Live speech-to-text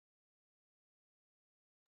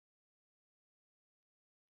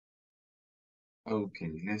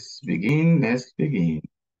Okay, let's begin. Let's begin.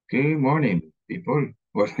 Good morning, people.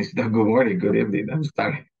 Well, it's not good morning, good evening. I'm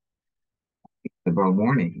sorry. It's about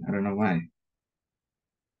morning. I don't know why.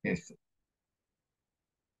 Yes,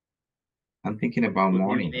 I'm thinking about Good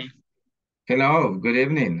morning. evening. Hello, good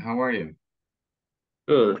evening. How are you?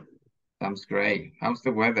 Good. Sounds great. How's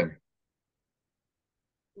the weather?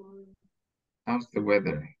 How's the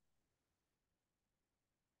weather?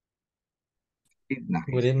 It's Good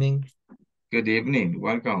nice. evening. Good evening.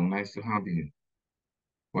 Welcome. Nice to have you.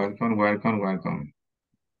 Welcome, welcome, welcome.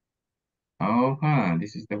 Oh,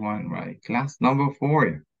 this is the one, right? Class number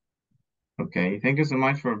 4. Okay, thank you so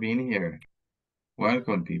much for being here.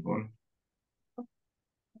 Welcome, people.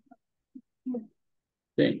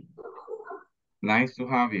 Sí. Nice to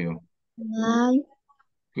have you. Hi,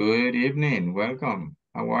 Good evening. Welcome.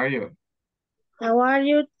 How are you? how are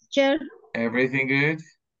you, teacher? Everything good?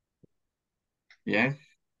 Yes,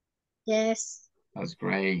 Yes, that's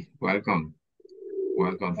great. Welcome.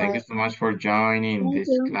 Welcome. Thank you so much for joining thank this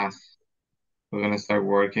you. class. We're going to start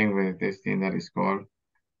working with this thing that is called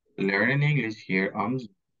Learning English here on Zoom.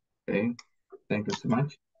 Okay. Thank you so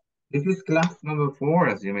much. This is class number 4,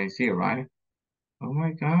 as you may see, right? Oh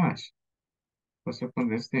my gosh. What's up on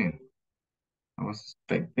this thing? I was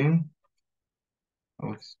expecting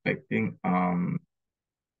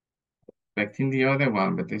expecting the other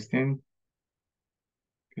one, but this thing,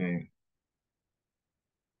 okay.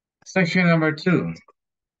 Section number 2,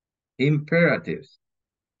 imperatives.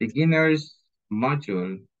 Beginners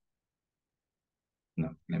module. No,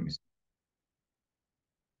 let me see.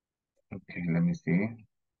 Okay, let me see.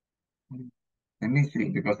 Let me see,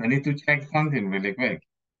 because I need to check something really quick.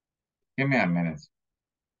 Give me a minute.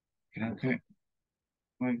 Okay.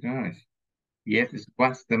 Oh my gosh. Yes, it's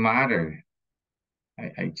what's the matter?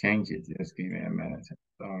 I changed it. Just give me a minute.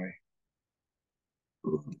 Sorry.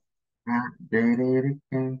 Did it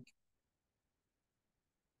again.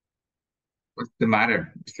 What's the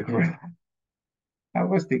matter, Mr. Correa? I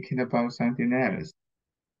was thinking about something else.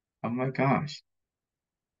 Oh my gosh.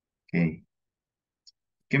 Okay.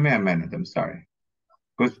 Give me a minute. I'm sorry.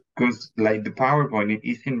 Because like the PowerPoint, it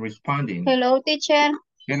isn't responding. Hello, teacher.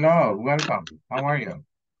 Hello, welcome. How are you?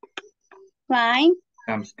 Fine.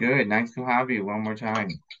 Sounds good. Nice to have you one more time.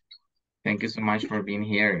 Thank you so much for being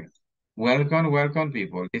here. Welcome, welcome,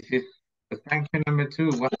 people. This is the section number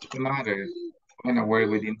 2. What's the matter? We're gonna work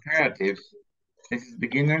with imperatives. This is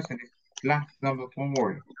beginners and this is class number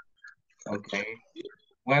 4. Okay.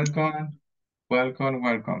 Welcome, welcome,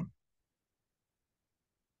 welcome.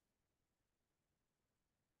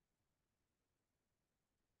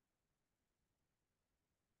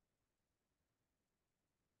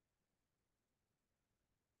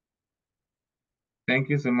 Thank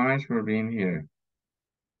you so much for being here.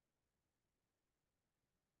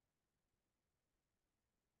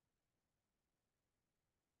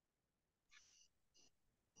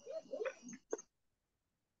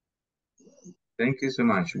 Thank you so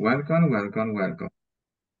much. Welcome, welcome, welcome.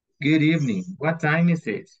 Good evening. What time is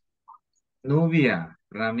it? Nubia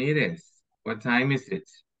Ramirez, what time is it?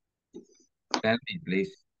 Tell me,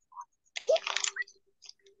 please.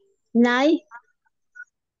 9.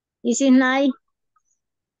 Is it 9?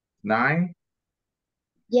 9?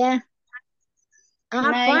 Yeah.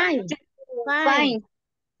 Nine. 5. 5.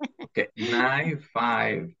 Okay,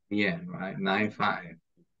 9:05 p.m., right? 9:05.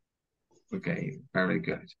 Okay, very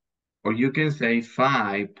good. Or you can say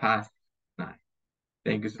 9:05.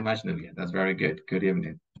 Thank you so much, Nubia. That's very good. Good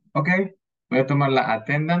evening. Okay, voy a tomar la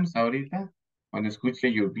attendance ahorita. Cuando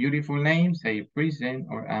escuche your beautiful name, say present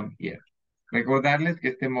or I'm here. Recordarles que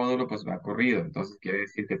este módulo pues va corrido, entonces quiere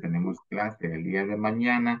decir que tenemos clase el día de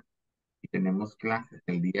mañana y tenemos clases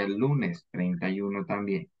el día lunes 31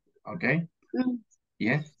 también. ¿Ok?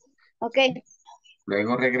 Yes. Okay.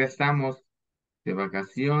 Luego regresamos de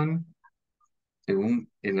vacación,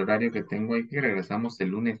 según el horario que tengo aquí, regresamos el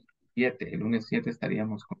lunes 7. El lunes 7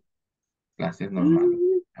 estaríamos con clases normales.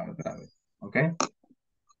 Otra vez. ¿Ok?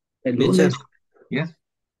 El Teacher, lunes. Yes.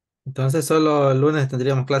 entonces solo el lunes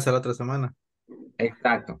tendríamos clase la otra semana.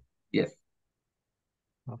 Exacto. Yes.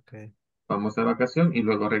 Ok. Vamos a vacación y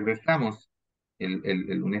luego regresamos el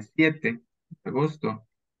lunes 7 de agosto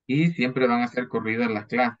y siempre van a ser corridas las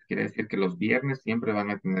clases. Quiere decir que los viernes siempre van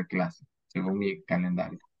a tener clases, según mi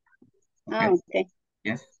calendario. Ah, okay.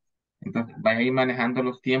 Yes. Entonces, vaya a ir manejando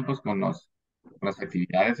los tiempos con las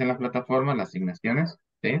actividades en la plataforma, las asignaciones,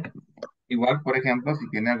 ¿sí? Igual, por ejemplo, si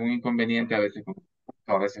tiene algún inconveniente, a veces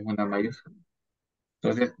una mayúscula.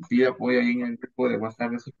 Entonces, pide apoyo ahí en el grupo de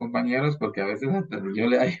WhatsApp de sus compañeros, porque a veces hasta yo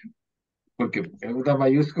le hay, porque es una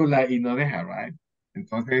mayúscula y no deja, right?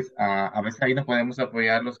 Entonces, a veces ahí nos podemos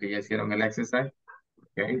apoyar los que ya hicieron el exercise.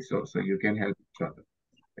 Okay, so you can help each other.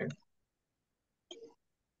 Okay.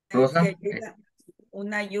 Rosa,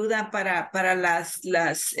 Una ayuda para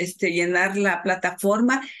llenar la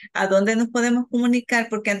plataforma. ¿A dónde nos podemos comunicar?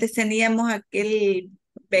 Porque antes teníamos aquel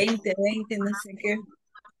 2020, no sé qué.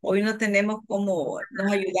 Hoy no tenemos cómo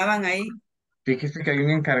nos ayudaban ahí. fíjese que hay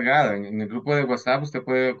un encargado en el grupo de WhatsApp. Usted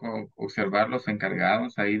puede observar los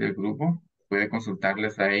encargados ahí del grupo, puede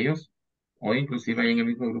consultarles a ellos, o inclusive ahí en el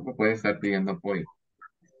mismo grupo puede estar pidiendo apoyo.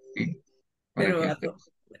 ¿Sí? Para Pero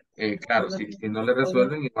que claro, no- si no le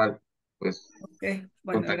resuelven, igual, pues ok,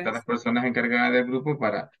 bueno, contacta a las gracias. personas encargadas del grupo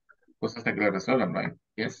para, pues hasta que le resuelvan, right?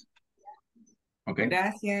 Yes. Okay.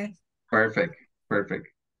 Gracias. Perfect. Perfect.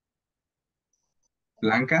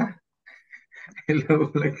 Blanca? Hello,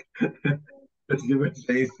 Blanca. You were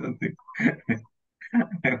saying something.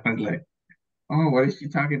 I was like, oh, what is she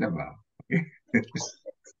talking about? Okay.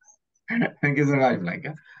 Thank you so much,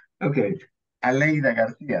 Blanca. Okay. Aleida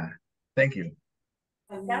Garcia. Thank you.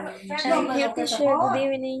 I'm here, teacher. Good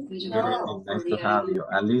evening. Good evening. Nice to have you.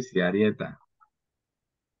 Alicia Arieta.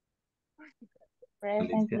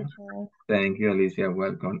 Present, Alicia. teacher. Thank you, Alicia.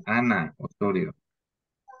 Welcome. Ana Osorio.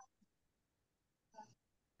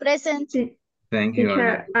 Present. Sí, Thank you,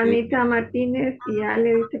 Ana. teacher, Anita Martínez y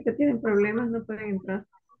Ale dice que tienen problemas, no pueden entrar.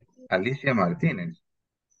 Alicia Martínez.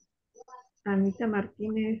 Anita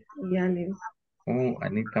Martínez y Ale. Oh,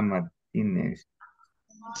 Anita Martínez.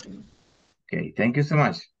 Okay, thank you so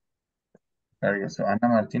much. Very good. So, Ana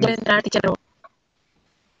Martínez.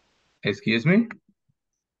 Excuse me?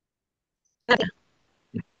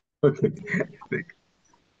 Okay.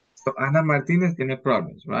 So, Ana Martínez tiene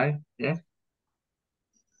problems, right? Yes?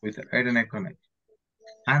 With the internet connection.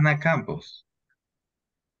 Ana Campos.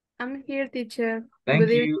 I'm here, teacher. Thank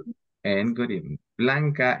Good evening. you and good evening.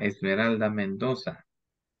 Blanca Esmeralda Mendoza.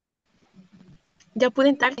 Ya pude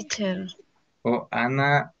entrar, teacher. Oh,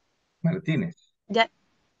 Ana Martínez. Ya,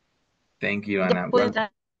 Thank you, ya Ana. pude Well,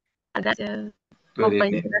 entrar. Gracias, good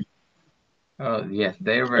evening. compañera. Oh, yes,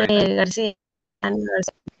 they're very nice. García. Ana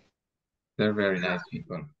García. They're very nice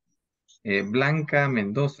people. Blanca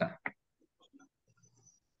Mendoza.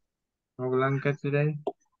 No Blanca today?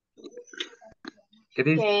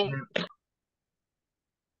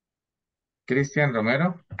 Cristian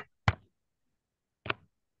Romero.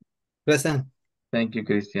 Present. Thank you,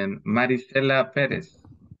 Cristian. Marisela Pérez.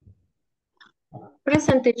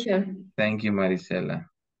 Present, teacher. Thank you, Marisela.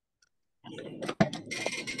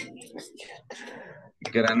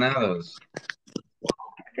 Granados.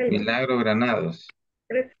 Milagro Granados.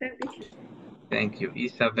 Present, teacher. Thank you.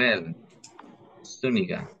 Isabel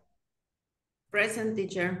Zúñiga. Present,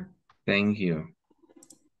 teacher. Thank you.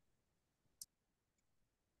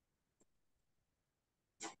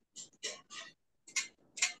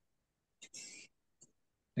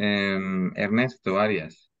 Ernesto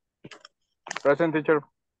Arias. Present, teacher.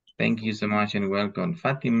 Thank you so much and welcome.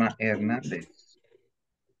 Fátima Hernández.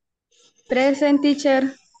 Present,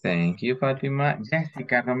 teacher. Thank you, Fátima.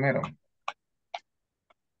 Jessica Romero.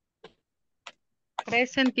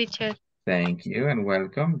 Present, teacher. Thank you and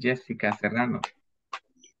welcome. Jessica Serrano.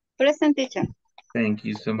 Present, teacher. Thank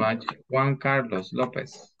you so much. Juan Carlos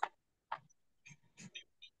López.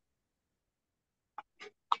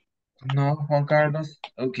 No, Juan Carlos.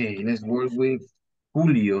 Okay, let's work with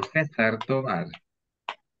Julio César Tovar.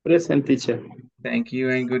 Present, teacher. Thank you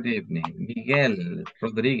and good evening. Miguel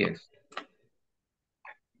Rodríguez.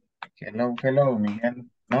 Hello, hello, Miguel.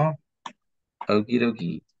 No? Okie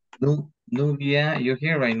dokie. Nubia, you're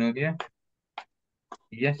here, right, Nubia?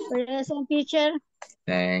 Yes. Present, teacher.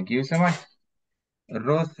 Thank you so much.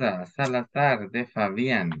 Rosa Salazar de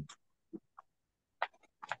Fabián.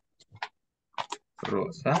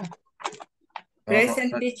 Rosa.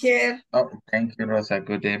 Present, teacher. Oh, thank you, Rosa.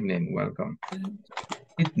 Good evening. Welcome.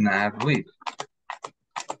 Itna Ruiz.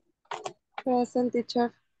 Present,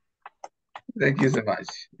 teacher. Thank you so much.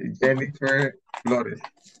 Jennifer Flores.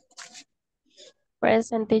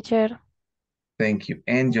 Present, teacher. Thank you.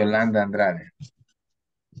 And Yolanda Andrade.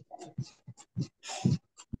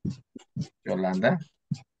 Yolanda.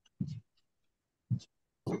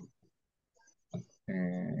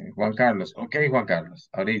 Juan Carlos. Okay, Juan Carlos.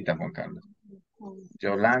 Ahorita, Juan Carlos.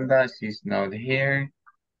 Yolanda, she's not here.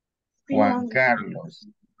 Juan Carlos.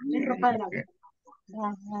 Okay.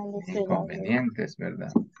 Inconvenientes,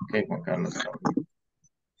 ¿verdad? Ok, Juan Carlos.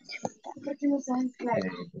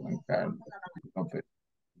 Juan Carlos. No, pues,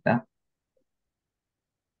 ¿está?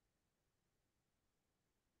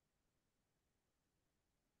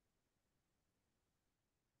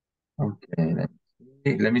 Okay,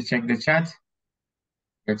 let me check the chat.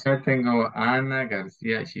 Yo tengo Ana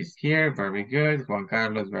García, she's here, very good. Juan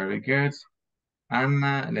Carlos, very good.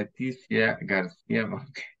 Ana Leticia García,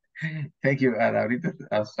 okay. Thank you, Ana. Ahorita,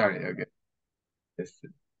 oh, sorry, okay.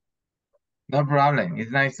 No problem.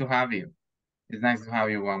 It's nice to have you. It's nice to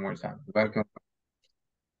have you one more time. Welcome.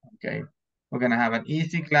 Okay. We're going to have an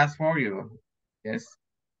easy class for you. Yes.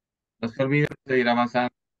 No se olviden de ir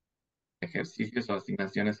avanzando ejercicios o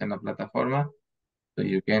asignaciones en la plataforma so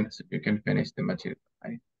you can finish the material.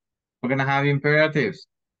 Right? We're going to have imperatives.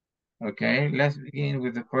 Okay. Let's begin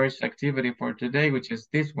with the first activity for today, which is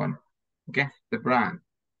this one. Guess the brand.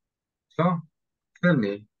 So, tell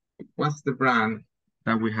me, what's the brand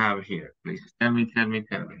that we have here? Please tell me.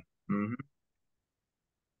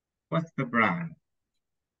 What's the brand?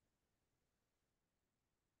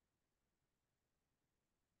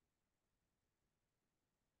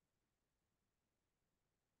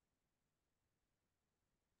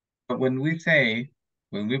 But when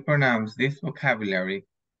we pronounce this vocabulary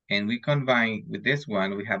and we combine with this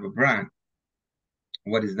one, we have a brand.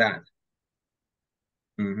 What is that?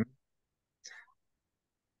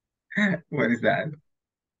 What is that?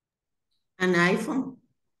 An iPhone.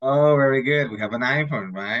 Oh, very good. We have an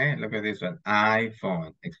iPhone, right? Look at this one.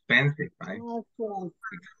 iPhone. Expensive, right? iPhone.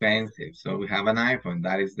 Expensive. So we have an iPhone.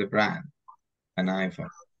 That is the brand. An iPhone.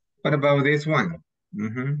 What about this one?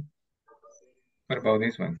 What about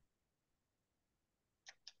this one?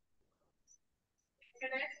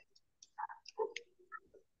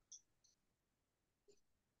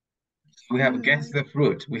 We have guessed the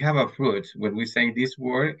fruit. We have a fruit when we say this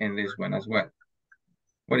word and this one as well.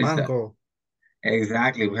 What is Mango. that?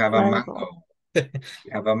 Exactly. We have a mango.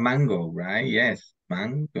 We have a mango, right? Yes.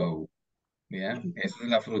 Mango. Yeah. Esa es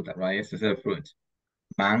la fruta, right? Ese es el fruit.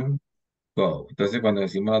 Mango. Entonces, cuando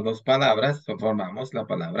decimos las dos palabras, formamos la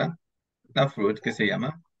palabra, la fruit que se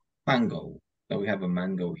llama mango. So we have a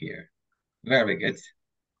mango here. Very good.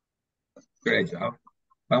 Great job.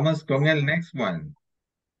 Vamos con el next one.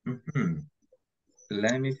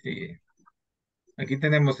 Let me see. Aquí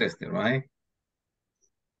tenemos este, right?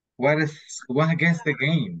 What gets the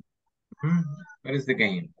game? What is the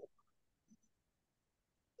game?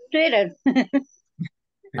 Twitter.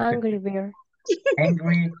 Angry Bird.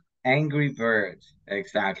 Angry Birds.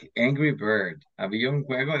 Exactly. Angry Bird. Había un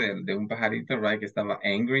juego de un pajarito, right, que estaba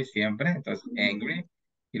angry siempre. Entonces, angry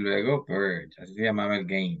y luego bird. Así se llamaba el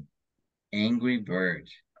game. Angry Bird.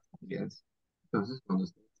 Yes. Entonces, cuando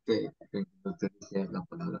usted dice la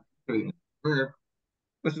palabra bird,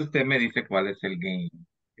 pues usted me dice cuál es el game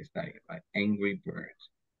que está ahí, right? Angry Bird.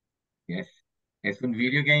 Yes. Es un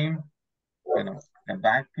video game. You know, and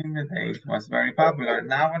back in the days was very popular.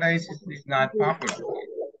 Nowadays, it's not popular.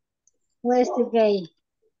 Where's the game?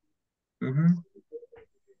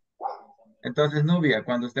 Entonces, Nubia,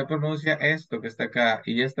 cuando usted pronuncia esto que está acá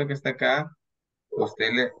y esto que está acá,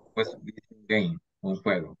 usted pues dice un game, un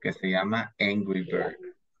juego que se llama Angry Bird.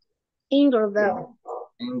 Angry Bird.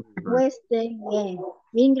 Angry Bird. Where's the game?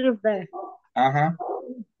 Angry Bird. Ajá.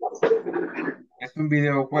 Es un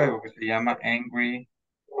videojuego que se llama Angry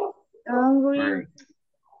Bird.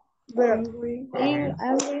 Angry Bird.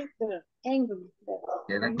 Angry Bird.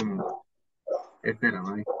 Era como, este era,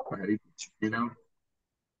 ¿no? Pajarito, you know?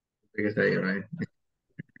 Ese que está ahí, right?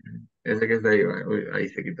 Ese que está ahí, right? Uy, ahí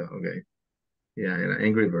se quitó, ok. Yeah, era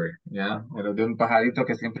Angry Bird, yeah. Era de un pajarito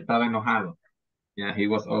que siempre estaba enojado. Yeah, he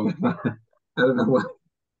was always mad. I don't know why.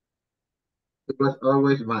 He was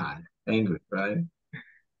always mad, angry, right?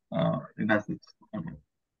 And that's it. Okay.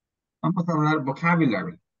 Vamos a hablar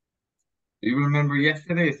vocabulary. Do you remember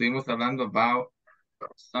yesterday? Estuvimos hablando about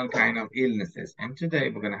some kind of illnesses. And today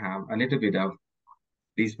we're going to have a little bit of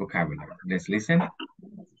this vocabulary. Let's listen.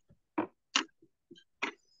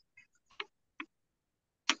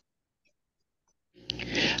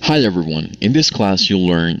 Hi everyone, in this class you'll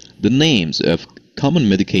learn the names of common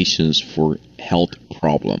medications for health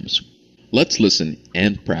problems. Let's listen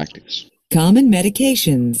and practice. Common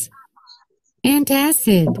medications: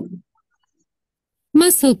 antacid,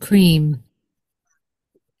 muscle cream,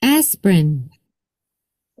 aspirin,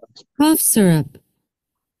 cough syrup,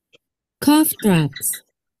 cough drops,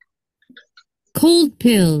 cold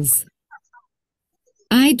pills,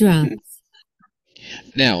 eye drops.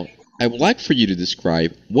 Now, I would like for you to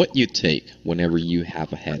describe what you take whenever you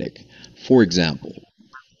have a headache. For example,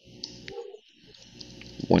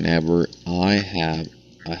 whenever I have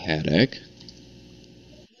a headache,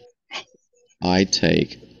 I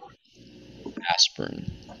take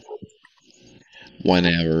aspirin.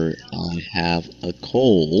 Whenever I have a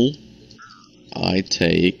cold, I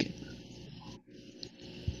take...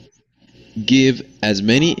 Give as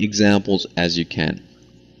many examples as you can.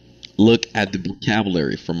 look at the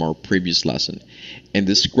vocabulary from our previous lesson and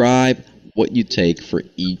describe what you take for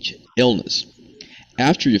each illness.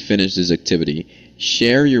 After you finish this activity,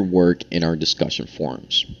 share your work in our discussion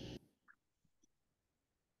forums.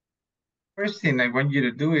 First thing I want you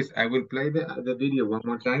to do is I will play the video one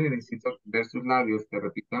more time y necesito ver sus labios que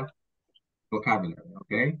repitan vocabulary,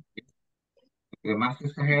 okay? The más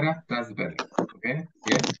exagera, that's better, okay?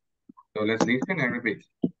 Yes? So let's listen and repeat.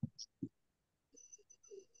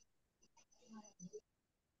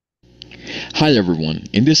 Hi everyone,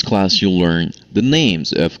 in this class you'll learn the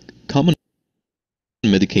names of common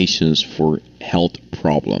medications for health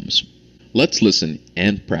problems. Let's listen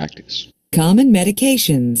and practice. Common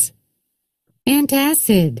medications.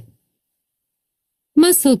 Antacid.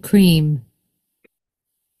 Muscle cream.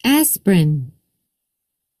 Aspirin.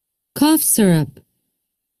 Cough syrup.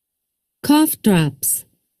 Cough drops.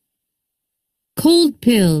 Cold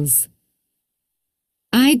pills.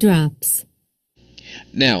 Eye drops.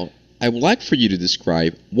 Now, I would like for you to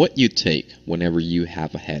describe what you take whenever you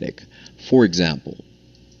have a headache. For example,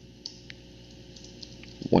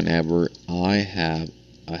 whenever I have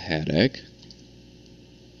a headache,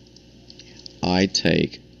 I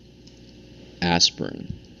take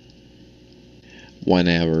aspirin.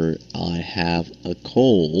 Whenever I have a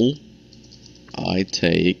cold, I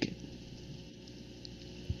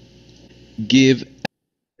give.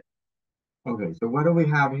 Okay, so what do we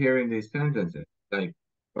have here in these sentences? Like,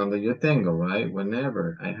 cuando yo tengo, right?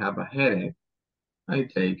 Whenever I have a headache, I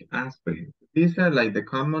take aspirin. These are like the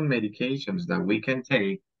common medications that we can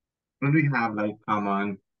take when we have like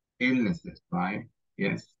common illnesses, right?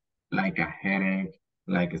 Yes, like a headache,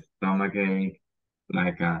 like a stomach ache,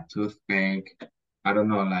 like a toothache. I don't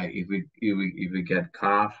know, like if we get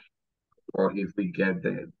cough, or if we get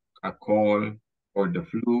a cold or the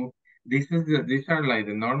flu. These are like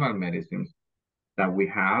the normal medicines that we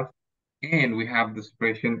have, and we have the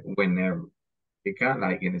expression whenever.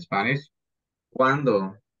 Like in Spanish,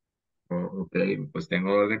 cuando, okay, pues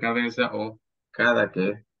tengo dolor de cabeza, o cada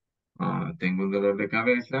que tengo un dolor de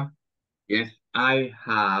cabeza. Yes, I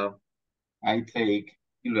take,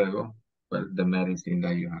 y luego, well, the medicine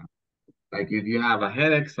that you have. Like if you have a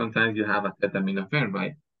headache, sometimes you have acetaminophen,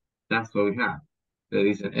 right? That's what we have. Le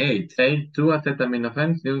dicen, hey, take 2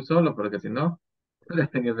 acetaminophen de un solo, porque si no, no le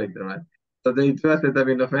hacen efecto, right? So take 2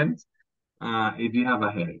 acetaminophen if you have a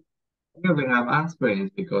headache. Here we have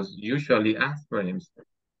aspirins, because usually aspirins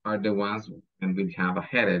are the ones when we have a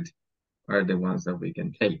headache, are the ones that we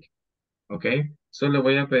can take. Okay? So le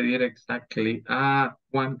voy a pedir exactly a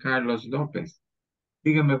Juan Carlos López.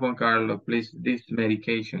 Dígame, Juan Carlos, please, this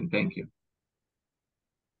medication. Thank you.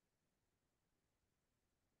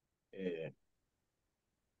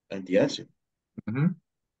 Antiacid. Mm-hmm.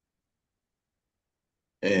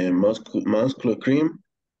 Muscle cream.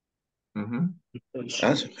 Mm-hmm.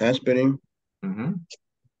 Aspirin. Mm-hmm.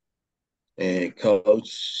 Cold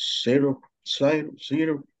syrup. Yes.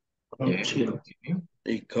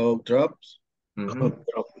 Cold drops. Mm-hmm.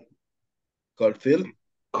 Cold fill.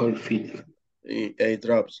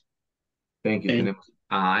 Drops. Thank you. Tenemos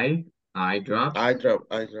eye drops. Eye drop.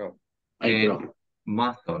 And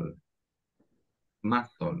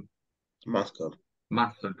muscle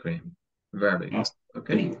cream. Very good.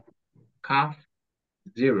 Okay. Cough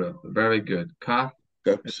syrup. Very good. Cough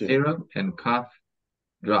syrup and cough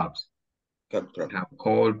drops. Have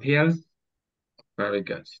cold pills. Very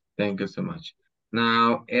good. Thank you so much.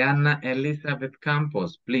 Now, Anna Elizabeth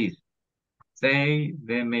Campos, please say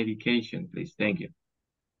the medication, please. Thank you.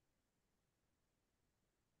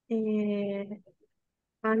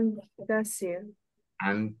 Antacid.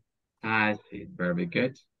 Antacid. Very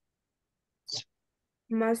good.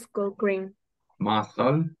 Muscle cream.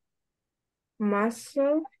 Muscle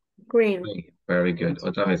cream. Very good.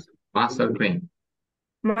 Otra vez. Muscle cream.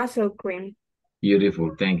 Muscle cream.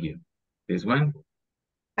 Beautiful. Thank you. This one?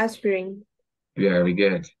 Aspirin. Very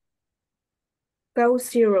good. Cough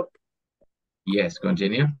syrup. Yes,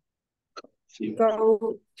 continue.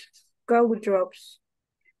 Cough drops.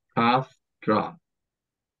 Cough drop.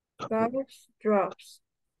 Cough drops.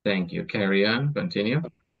 Thank you. Carry on. Continue.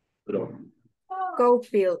 Cold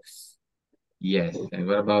pills. Yes. And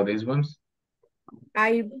what about these ones?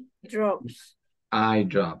 Eye drops. Eye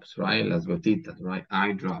drops, right? Las gotitas, right?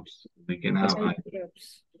 Eye drops. We can have eye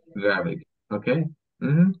drops. Very good. Okay.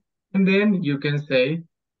 Mm-hmm. And then you can say,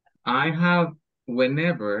 I have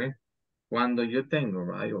whenever, cuando yo tengo,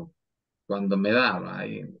 right? O cuando me da,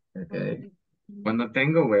 right? Okay. Cuando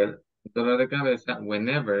tengo, well, dolor de cabeza,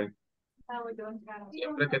 whenever,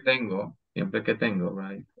 siempre que tengo,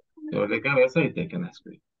 right? Dolor de cabeza y take an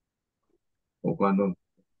aspirin. O cuando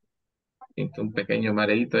Siento un pequeño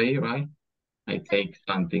mareito ahí, right? I take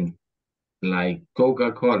something like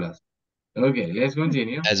Coca-Cola. Okay, let's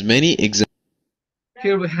continue. As many examples.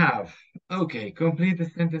 Here we have, okay, complete the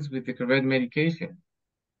sentence with the correct medication.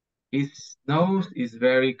 His nose is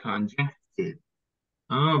very congested.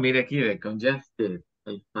 Oh, mira aquí, de congested.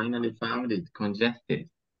 I finally found it, congested.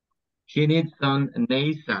 He needs some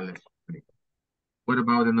nasal spray. What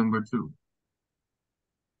about the number 2?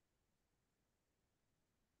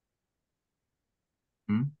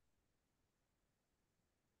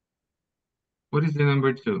 What is the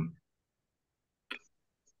number 2?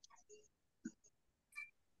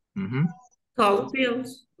 Cold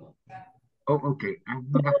pills. Oh, okay. I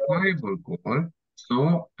have a horrible cold,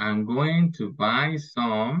 so I'm going to buy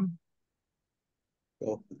some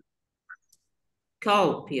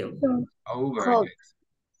Cold pills.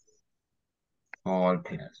 cold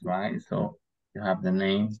pills, right? So you have the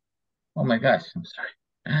name. Oh my gosh, I'm sorry.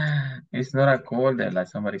 It's not a cold that like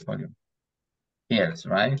somebody called you. Yes,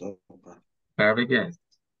 right? Very good.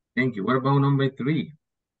 Thank you. What about number 3?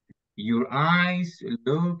 Your eyes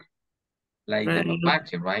look like the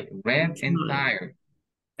mapache, right? Red and tired.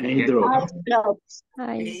 Eye drops.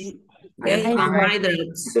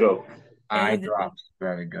 Eye drops.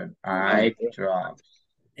 Very good. Eye drops.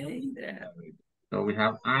 So we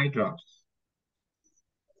have eye drops.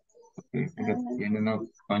 Okay,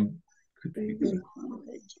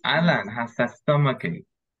 Alan has a stomachache.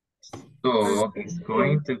 So he's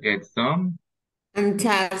going to get some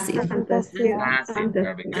antacid. antacid.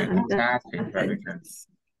 Very good. Antacid. Very good.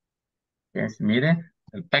 Yes, mire,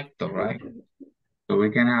 el pecto, right? So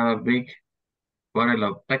we can have a big bottle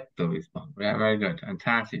of pecto response. Yeah, very good.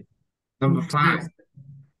 Antacid. Number 5.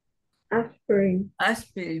 Aspirin.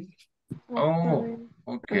 Aspirin. Oh,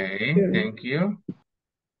 okay. Thank you.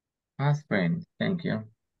 Aspirin. Thank you.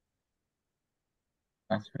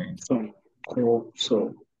 Aspirin.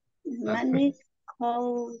 Many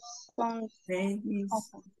cold songs.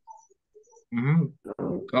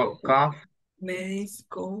 Oh, cough.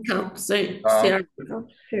 Cough syrup.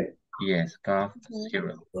 Yes, cough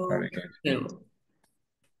syrup. Very good.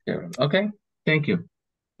 Syrup. Okay, thank you.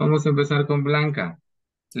 Vamos a empezar con Blanca.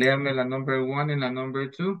 Léame la number 1 y la number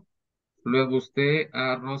 2. Luego usted,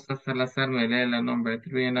 a Rosa Salazar, me lee la number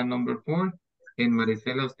 3 y la number 4. And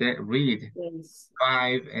Marisela, usted read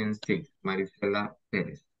 5 and 6. Marisela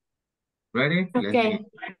Pérez. Ready? Okay.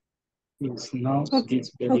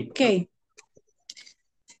 Okay.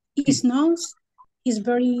 His nose is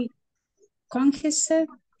very congested.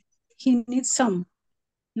 He needs some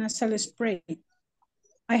nasal spray.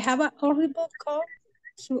 I have a horrible cold,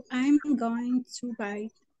 so I'm gonna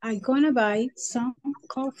buy some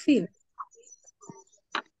coffee.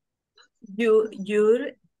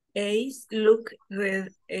 Your eyes look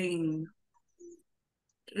red and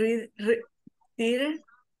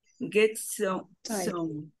get some eye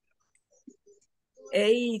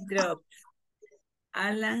drops.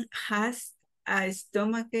 Alan has a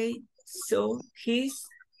stomachache, so he's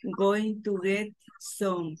going to get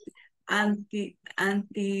some antacid.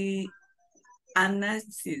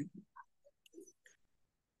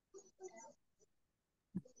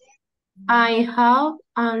 I have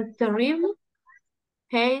a terrible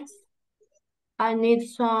headache. I need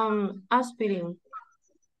some aspirin.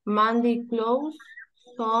 Mandy clothes,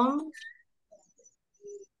 some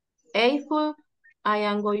apple. I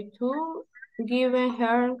am going to give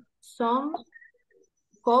her some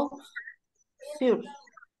cough syrup.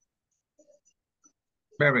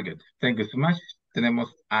 Very good. Thank you so much.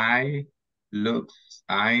 Tenemos eyes look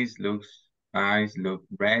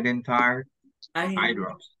red and tired. Eye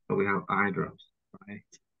drops. So we have eye drops, right?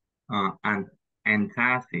 And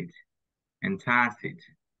antacid,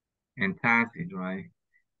 right?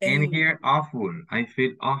 And here, awful. I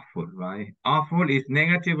feel awful, right? Awful is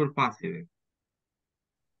negative or positive?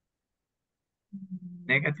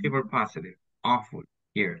 Negative or positive? Awful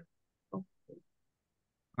here.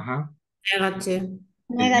 Negative.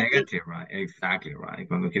 Negative, right? Exactly, right.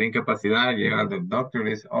 Cuando quiere incapacidad, llega al doctor y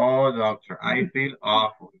dice, oh, doctor, I feel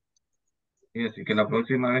awful. Y así que la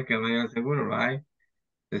próxima vez que vaya al seguro, right?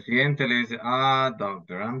 Se siente, le dice,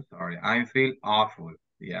 doctor, I'm sorry, I feel awful.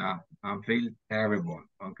 Yeah, I feel terrible.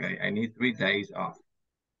 Okay, I need 3 days off.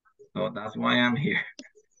 So that's why I'm here.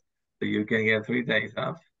 So you can get 3 days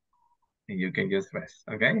off and you can just rest,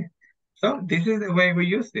 okay? So this is the way we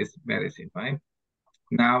use this medicine, right?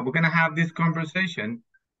 Now we're gonna have this conversation.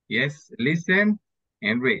 Yes, listen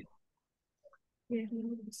and read.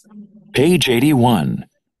 Page 81,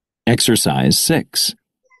 Exercise 6,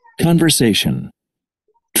 Conversation.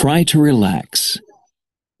 Try to relax.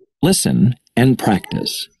 Listen and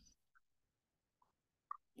practice.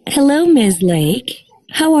 Hello, Ms. Lake.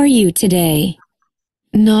 How are you today?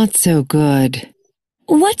 Not so good.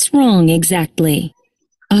 What's wrong exactly?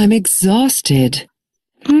 I'm exhausted.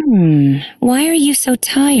 Why are you so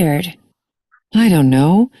tired? I don't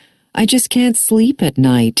know. I just can't sleep at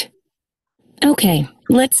night. Okay,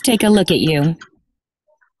 let's take a look at you.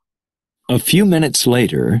 A few minutes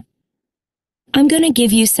later, I'm going to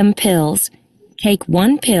give you some pills. Take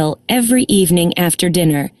one pill every evening after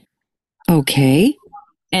dinner. Okay.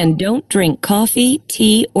 And don't drink coffee,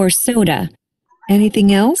 tea, or soda.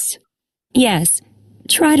 Anything else? Yes,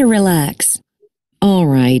 try to relax. All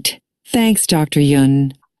right. Thanks, Dr.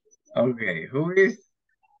 Yun. Okay, who is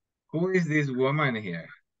this woman here?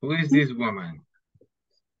 Who is this woman?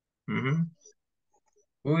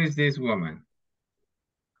 Who is this woman?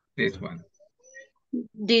 This one.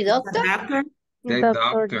 The doctor? Doctor? The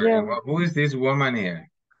doctor. And who is this woman here?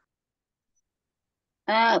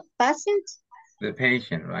 Patient? The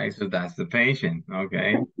patient, right? So that's the patient.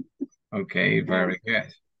 Okay. Okay, very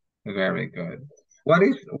good. Very good. What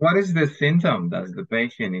is the symptom that the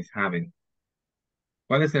patient is having?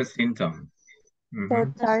 What is the symptom?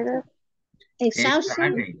 So tired.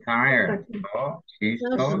 Exhaustion? Exactly, tired. Oh, she's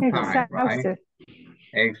so tired, right?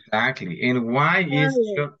 Exactly. And why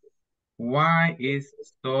is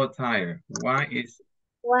so tired? Why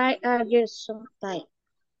are you so tired?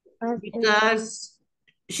 Because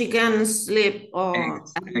she can sleep at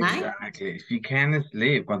night. Exactly. She can't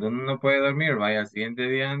sleep. Cuando uno no puede dormir, vaya, al siguiente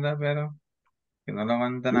día anda, pero que no lo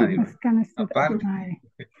aguanta nadie. Aparte.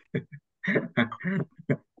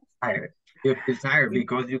 Tired. You feel tired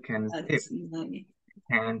because you can sleep.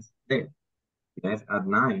 Can't sleep. Yes, at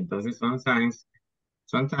night. Entonces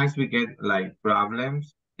sometimes we get like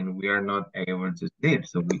problems and we are not able to sleep,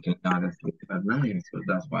 so we cannot sleep at night. So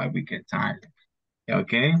that's why we get tired.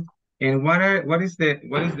 Okay. And what is the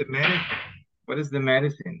medicine? What is the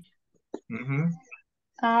medicine?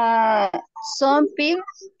 Some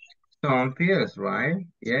pills? Some pills, right?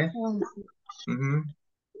 Yes.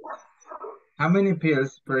 How many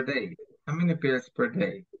pills per day? How many pills per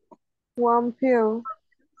day? One pill.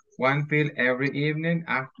 One pill every evening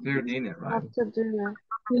after dinner, right? After dinner.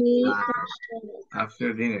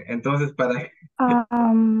 After dinner. Entonces, oh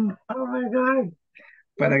my God.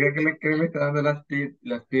 ¿Para qué me está dando las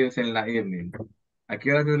pills en la evening? ¿A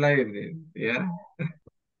qué hora es la evening? ¿Ya?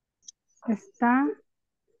 Está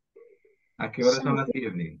 ¿A qué hora son las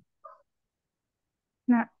evening?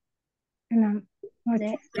 en la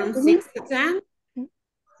noche. From 6 to 10?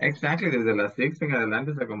 Exactly, desde las 6 en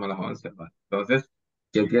adelante hasta como las 11. ¿Va? Entonces,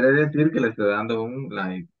 ¿qué quiere decir? Que le estoy dando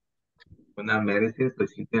una medicine so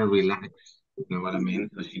she can relax. You know what I mean?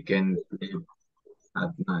 So she can sleep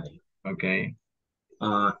at night. Okay.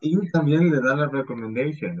 Y también le da la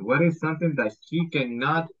recommendation. What is something that she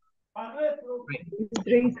cannot drink?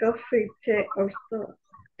 Drink coffee, tea, or soda.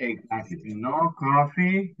 Exactly. No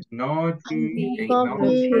coffee, no tea, and no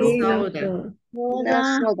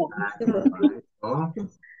Soda. soda.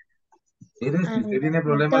 Mire, si usted tiene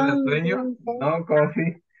problemas de sueño, no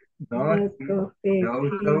coffee, no tea, no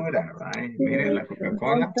soda, right? Mire, la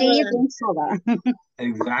Coca-Cola.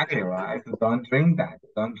 Exactly, right? So don't drink that.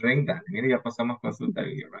 Don't drink that. Mire, ya pasamos consulta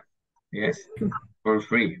video, right? Yes, for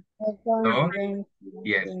free. So,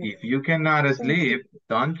 yes, if you cannot sleep,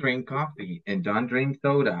 don't drink coffee and don't drink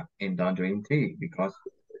soda and don't drink tea because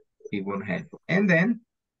it won't help. And then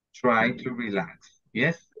try to relax.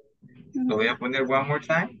 Yes. So voy a poner one more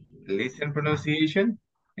time. Listen pronunciation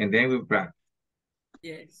and then we practice.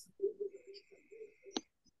 Yes.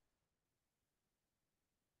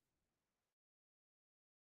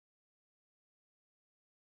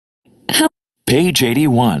 page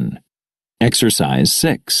 81, exercise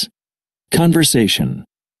 6, conversation.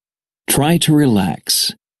 Try to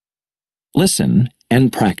relax. Listen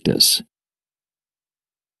and practice.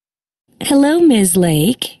 Hello, Ms.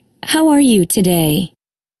 Lake. How are you today?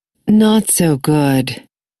 Not so good.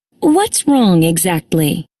 What's wrong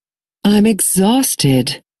exactly? I'm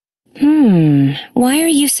exhausted. Why are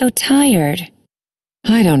you so tired?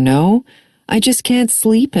 I don't know. I just can't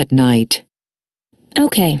sleep at night.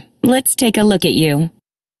 Okay, let's take a look at you.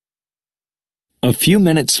 A few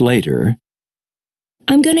minutes later,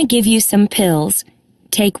 I'm going to give you some pills.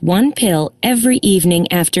 Take one pill every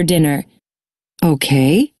evening after dinner.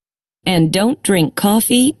 Okay. And don't drink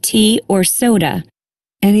coffee, tea, or soda.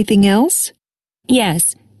 Anything else?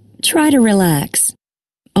 Yes, try to relax.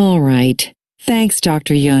 All right. Thanks,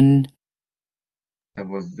 Dr. Yun. That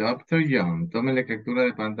was Dr. Young. Tómele captura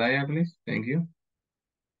de pantalla, please. Thank you.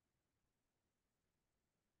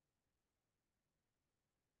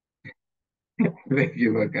 Thank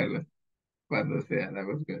you, Juan Carlos. Cuando sea, that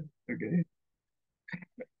was good. Okay.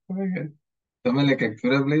 Very good. Tómale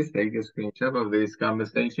captura, please. Take a screenshot of this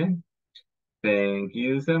conversation. Thank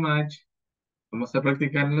you so much. Vamos a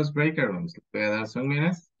practicar en los breaker rooms. Les voy a dar some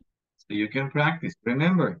minutes so you can practice.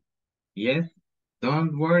 Remember, yes,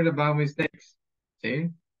 don't worry about mistakes.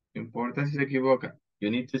 ¿Sí? No importa si se equivoca.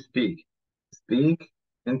 You need to speak. Speak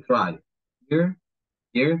and try.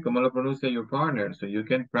 Here, ¿cómo lo pronuncia your partner? So you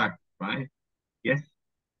can practice, right? Yes.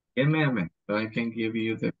 Give me a minute so I can give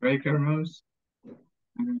you the breaker rooms.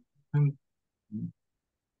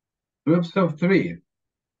 Groups of 3.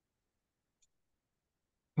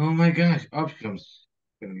 Oh my gosh, options.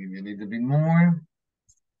 Gonna give you a little bit more.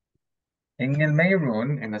 En el main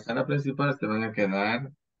room, en la sala principal, se van a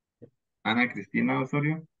quedar Ana Cristina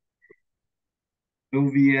Osorio,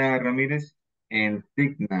 Luvia Ramírez, and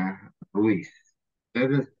Signa Ruiz.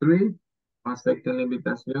 Ustedes 3 acepten la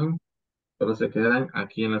invitación, solo se quedan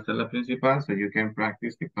aquí en la sala principal, so you can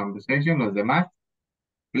practice the conversation. Los demás,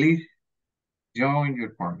 please join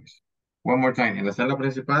your partners. One more time, en la sala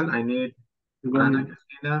principal, I need Ana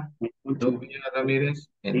Cristina, Luvia Ramírez,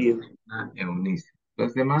 and Signa Eunice.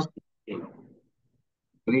 Los demás,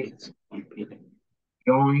 please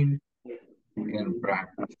join and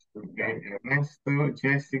practice. Okay, Ernesto,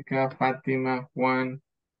 Jessica, Fátima, Juan,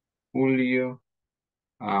 Julio,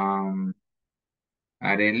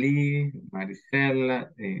 Arely,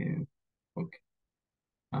 Marisela, okay.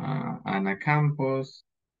 Ana Campos,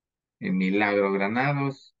 Milagro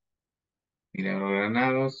Granados,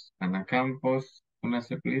 Ana Campos,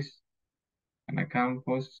 únase, please. Ana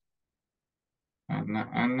Campos,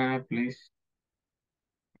 Ana, please.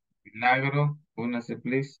 Milagro, únase,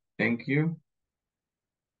 please. Thank you.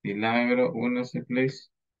 Milagro, únase,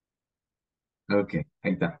 please. Ok,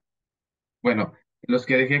 ahí está. Bueno, los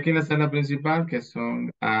que dejé aquí en la sala principal, que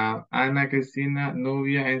son Ana, Cristina,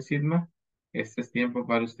 Nubia y Sidma, este es tiempo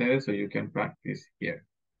para ustedes, so you can practice here.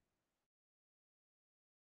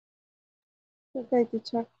 Okay,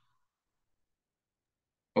 teacher.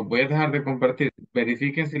 Os voy a dejar de compartir.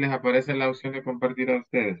 Verifiquen si les aparece la opción de compartir a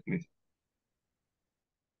ustedes, please.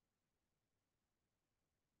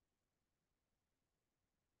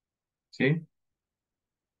 ¿Sí?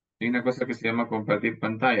 Hay una cosa que se llama compartir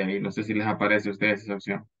pantalla y no sé si les aparece a ustedes esa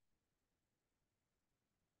opción.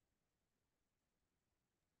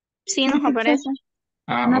 Sí, nos aparece.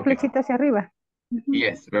 Una Ok. flechita hacia arriba.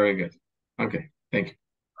 Yes, very good. Okay, thank you.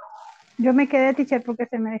 Yo me quedé, teacher, porque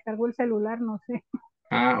se me descargó el celular, no sé.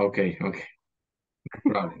 Okay.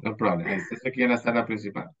 No problem. Estás aquí en la sala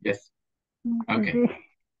principal. Yes. Okay.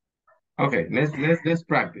 Okay, let's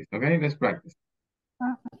practice. Okay, let's practice.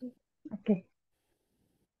 Ok.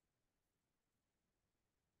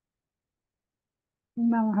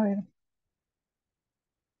 Vamos a ver.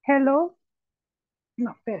 Hello.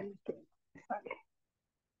 No, esperen.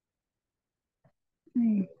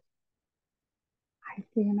 Ay,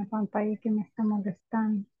 sí, una pantalla que me está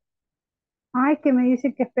molestando. Ay, que me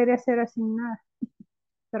dice que espere hacer así nada.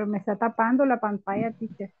 Pero me está tapando la pantalla,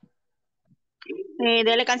 teacher.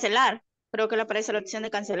 Dele cancelar. Creo que le aparece la opción de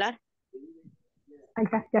cancelar. Ahí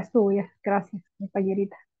está, ya estuvo, ya. Gracias,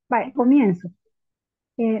 compañerita. Vale, comienzo.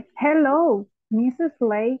 Hello, Mrs.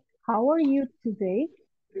 Lake. How are you today?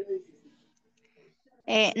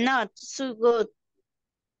 Not so good.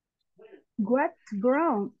 What's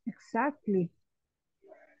wrong? Exactly.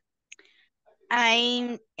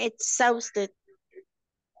 I'm exhausted.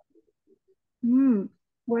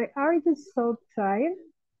 Why are you so tired?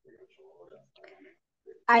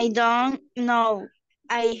 I don't know.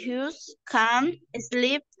 I just can't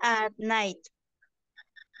sleep at night.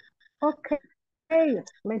 Okay,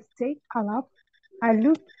 let's take a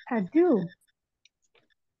look at you.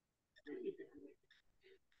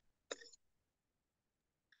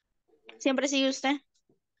 Siempre sigue usted.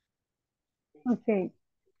 Okay,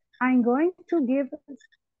 I'm going to give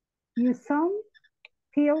you some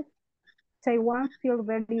pills. Say one pill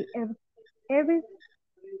every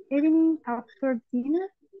evening after dinner.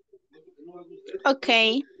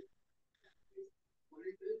 Okay.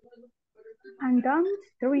 And don't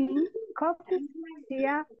drink coffee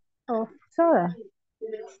of soda.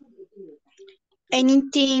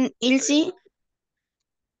 Anything else?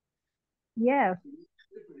 Yes,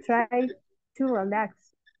 try to relax.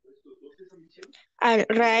 All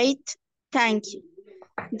right. Thank you.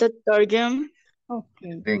 Dr. John.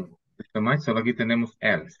 Okay. Thank you so much. Solo aquí tenemos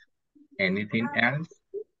else. Anything else?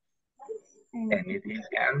 Anything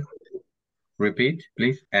else? Repeat,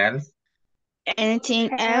 please. Else.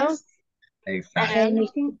 Anything else? Exactly.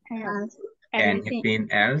 Anything else?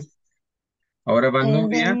 Anything else? Ahora va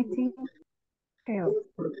Nubia. L.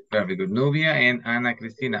 Very good. Nubia and Ana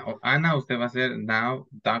Cristina. O Ana, usted va a ser now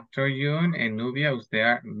Dr. Yun, and Nubia, usted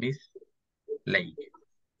es Miss Lake.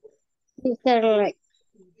 Mr. Lake.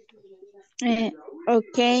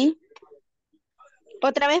 Ok.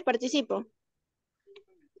 Otra vez participo.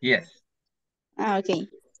 Yes. Okay.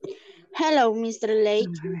 Hello, Mr. Lake.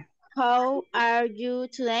 How are you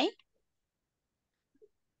today?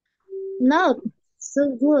 No,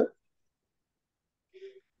 so good.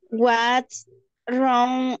 What's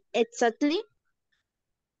wrong exactly?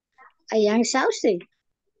 I am exhausted.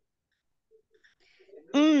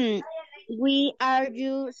 Why are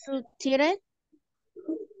you so tired?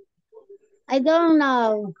 I don't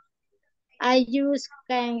know. I just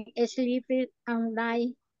can't sleep all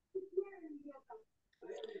night.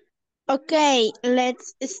 Okay,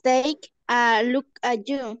 let's take a look at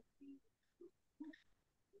you.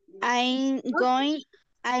 I'm going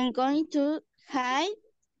to hide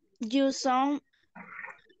you some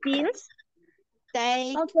pills.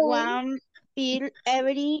 Take one pill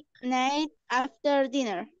every night after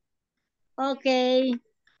dinner. Okay.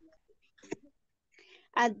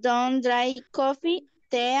 And don't drink coffee,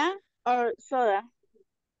 tea, or soda.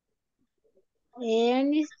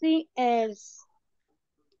 Anything else?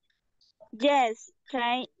 Yes,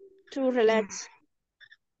 try to relax.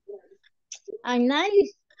 I'm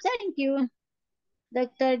nice. Thank you,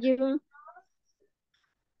 Dr. Yu.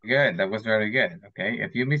 Good, that was very good. Okay, a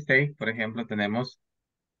few mistakes. Por ejemplo, tenemos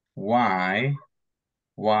why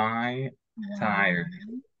tired?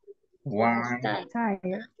 Why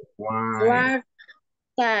Tired. why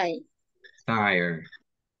Tired. tired?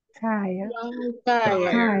 Tired.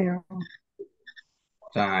 Tired.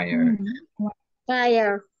 Tired.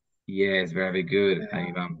 Tired. Yes, very good.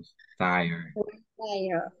 Ahí vamos. Tired.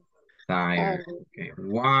 Tired. Tired. Okay.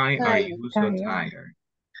 Why are you so tired?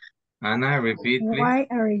 Anna, repeat, please. Why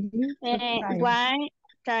are you so tired? Why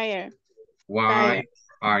tired? Why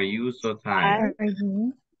are you so tired?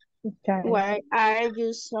 Why are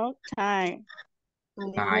you so tired?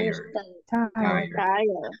 Tired. Tired.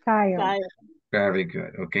 Tired. Tired. Very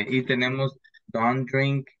good. Okay. Y tenemos don't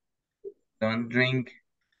drink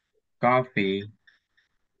coffee,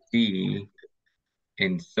 tea,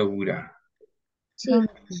 and soda. Sí.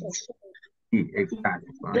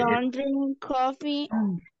 Exactly. Don't drink coffee,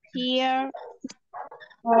 tea,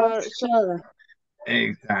 or soda.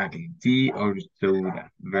 Exactly. Tea or soda.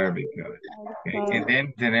 Very good. Okay. And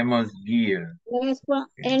then tenemos gear. Next one.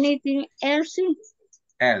 Anything else?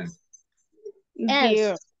 Else.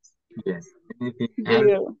 Gear. Yes. Anything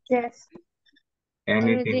else? Yes.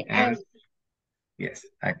 Anything else? Yes.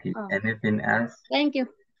 Aquí. Anything else? Thank you.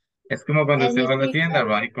 Es como cuando usted va a la Anything tienda,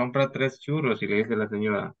 va y compra 3 churros y le dice a la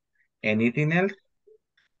señora, anything else?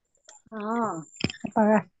 Ajá,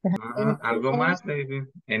 ¿algo más? Le dice,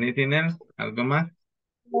 anything else? ¿Algo más?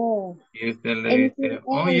 Oh. Y usted le Anything dice,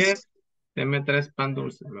 oh else? yes, deme 3 pan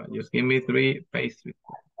dulces. Just give me 3 pastries.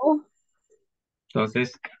 Oh.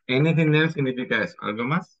 Entonces, anything else significa eso. ¿Algo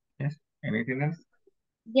más? Yes. Anything else?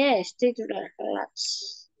 Yes, 3 to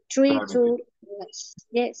relax. 3 to relax.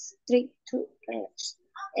 Yes, 3 to relax.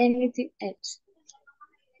 Anything else?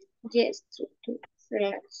 Yes, 3 to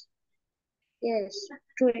relax. Yes,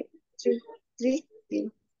 3.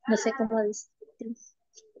 No sé cómo dice.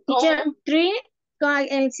 Teacher, 3, con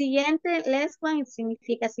el siguiente, last one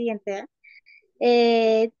significa siguiente.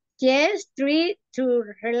 Yes, 3 to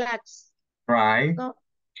relax. Try. No.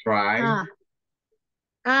 Try.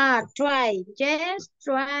 Try. Yes,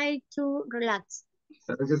 try to relax.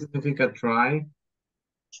 ¿Sabes qué significa try?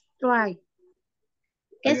 Try.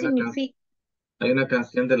 ¿Qué significa? Hay una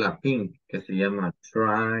canción de la Pink que se llama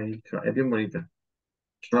Try, Try. Es bien bonita.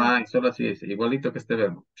 Try, solo así es. Igualito que este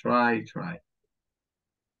verbo. Try, try.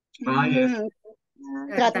 Try es...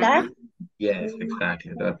 Tratar. Yes,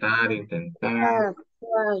 exactly. Tratar, intentar.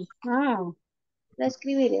 Try. Lo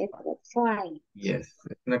escribiré. Try. Yes.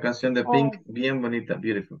 Es una canción de Pink bien bonita.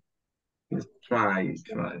 Beautiful. Just try,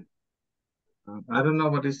 try. I don't know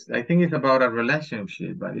what is... I think it's about a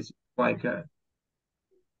relationship, but it's quite good.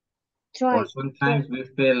 Try. Or sometimes we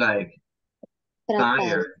feel like Tratar.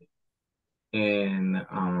 tired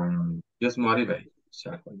and just motivate.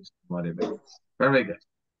 Exactly, just motivate. Very good.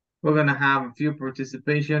 We're gonna have a few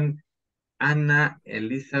participation. Ana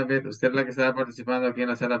Elizabeth, usted es la que está participando aquí en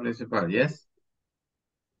la sala principal, ¿yes?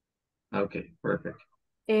 Okay, perfect.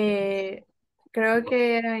 Creo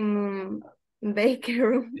que era en un baker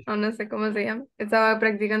room, o no sé cómo se llama. Estaba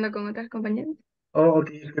practicando con otras compañeras. Oh, ok,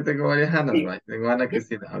 es que tengo varias Anas, right? Tengo Ana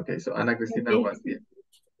Cristina. Okay, so Ana Cristina was here.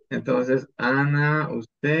 Entonces, Ana,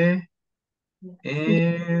 usted,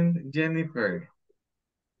 and Jennifer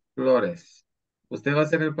Flores. Usted va a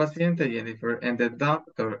ser el paciente, Jennifer, and the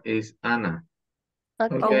doctor is Anna.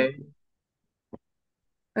 Okay.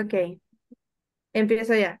 Okay.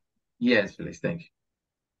 Empiezo ya. Yes, please, thank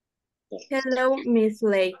you. Hello, Miss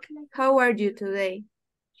Lake. How are you today?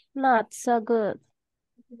 Not so good.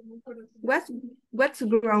 What's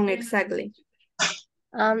wrong exactly?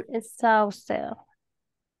 I'm exhausted.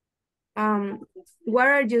 Why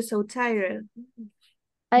are you so tired?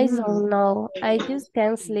 I don't know. I just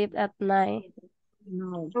can't sleep at night.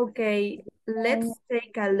 Okay, let's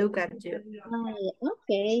take a look at you.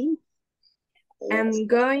 Okay. I'm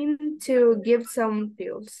going to give some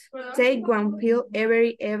pills. Take one pill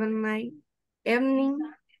every evening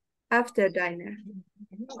after dinner.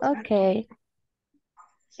 Okay.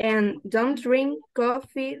 And don't drink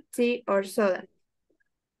coffee, tea, or soda.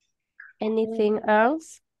 Anything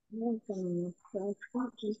else?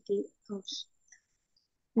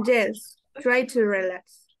 Yes, try to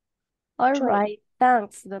relax. All right.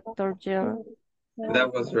 Thanks, Dr. Jung.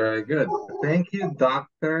 That was very good. Thank you,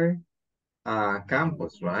 Dr.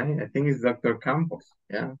 Campos, right? I think it's Dr. Campos.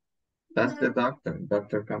 Yeah, that's the doctor,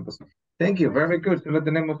 Dr. Campos. Thank you, very good. Solo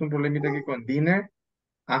tenemos un problemita aquí con dinner,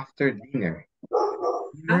 after dinner.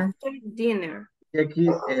 After dinner. Y aquí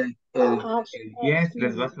el yes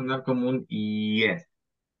les va a sonar como un yes.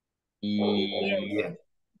 Yes.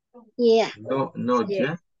 Yeah. No Yes.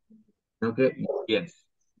 just, no que yes.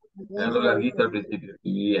 Lo larguito al principio.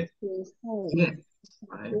 Yes. Yes.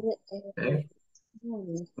 Right. Okay.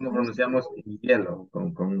 Como pronunciamos hielo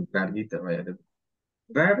con carguita, right?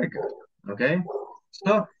 Very good. Okay.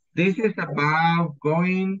 So this is about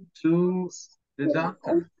going to the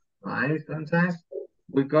doctor, right? Sometimes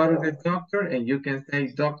we go to the doctor and you can say,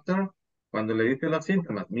 doctor, cuando le dice los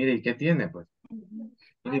síntomas, mire, ¿y qué tiene? Pues,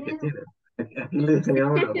 mire, ¿qué tiene? Aquí le dicen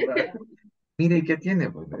a uno, ¿verdad? Mire, ¿y qué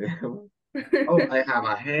tiene? Pues, oh, I have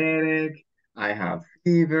a headache, I have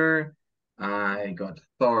fever, I got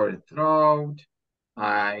sore throat,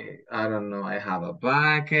 I don't know, I have a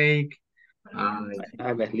backache,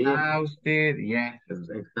 I feel exhausted. Yes,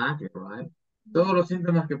 exactly, right? Todos los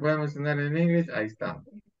síntomas que puedan mencionar en inglés, ahí están.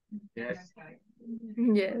 Yes.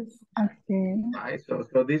 Yes. Okay. Right, so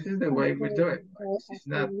this is the way we do it. It's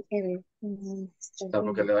not,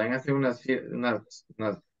 porque le van a hacer una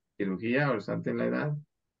cirugía or something like that,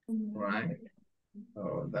 right?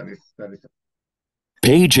 So that is.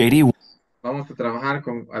 Page 80. Vamos a trabajar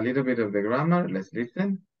con a little bit of the grammar. Let's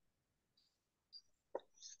listen.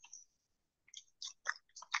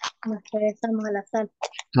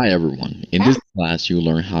 Hi everyone. In this class you'll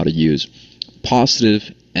learn how to use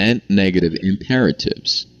positive and negative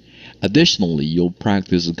imperatives. Additionally, you'll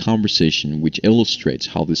practice a conversation which illustrates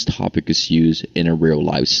how this topic is used in a real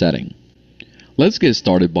life setting. Let's get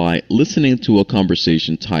started by listening to a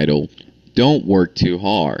conversation titled, Don't Work Too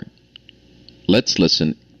Hard. Let's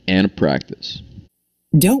listen and practice.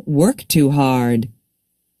 Don't work too hard.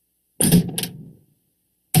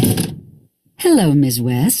 Hello, Ms.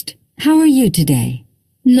 West. How are you today?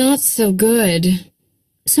 Not so good.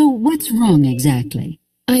 So what's wrong exactly?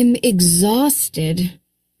 I'm exhausted.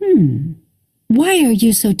 Why are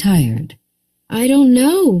you so tired? I don't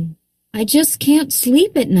know. I just can't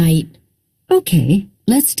sleep at night. Okay,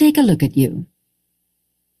 let's take a look at you.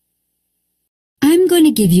 I'm going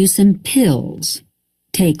to give you some pills.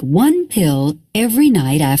 Take one pill every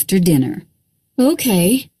night after dinner.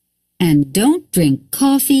 Okay. And don't drink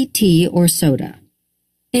coffee, tea, or soda.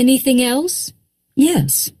 Anything else?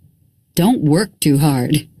 Yes. Don't work too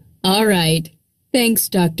hard. All right. Thanks,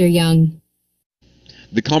 Dr. Young.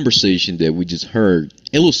 The conversation that we just heard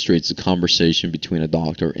illustrates a conversation between a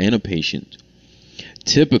doctor and a patient.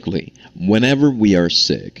 Typically, whenever we are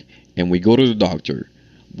sick and we go to the doctor,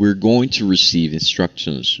 we're going to receive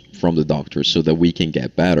instructions from the doctor so that we can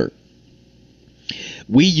get better.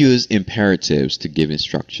 We use imperatives to give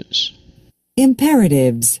instructions.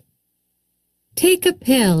 Imperatives. Take a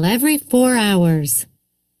pill every 4 hours.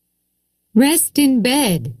 Rest in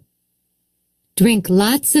bed. Drink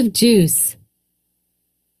lots of juice.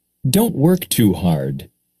 Don't work too hard.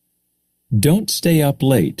 Don't stay up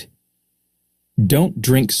late. Don't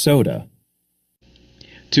drink soda.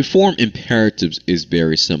 To form imperatives is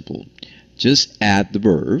very simple. Just add the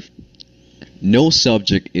verb. No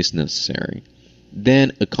subject is necessary.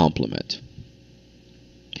 Then a complement.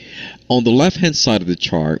 On the left-hand side of the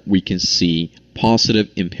chart, we can see positive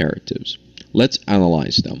imperatives. Let's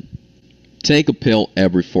analyze them. Take a pill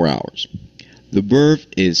every 4 hours. The verb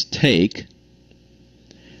is take.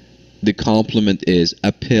 The complement is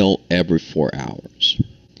a pill every 4 hours.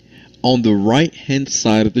 On the right-hand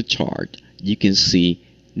side of the chart, you can see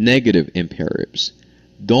negative imperatives.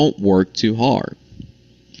 Don't work too hard.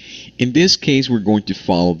 In this case, we're going to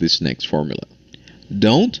follow this next formula.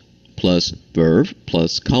 Don't plus verb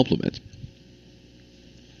plus complement.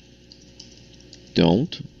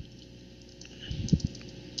 Don't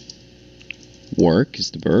work is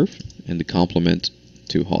the verb and the complement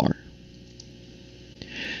too hard.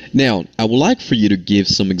 Now, I would like for you to give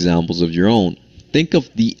some examples of your own. Think of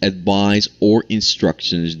the advice or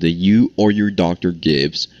instructions that you or your doctor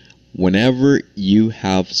gives whenever you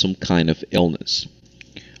have some kind of illness.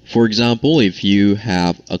 For example, if you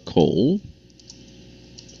have a cold,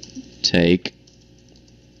 take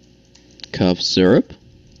cough syrup.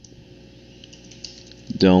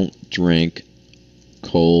 Don't drink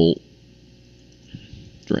cold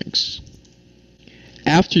drinks.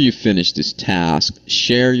 After you finish this task,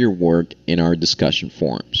 share your work in our discussion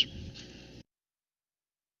forums.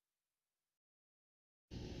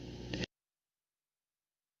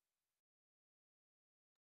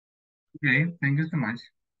 Okay, thank you so much.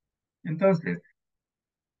 Entonces,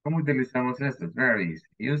 ¿cómo utilizamos esto? Very easy.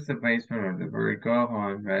 Use the base verb, the verb go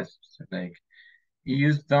on, rest, like.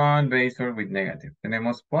 Use done, base verb with negative.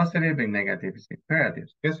 Tenemos positive y negative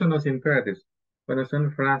imperatives. ¿Qué son los imperatives? Bueno,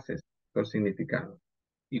 son frases por significado.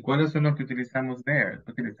 ¿Y cuáles son los que utilizamos there?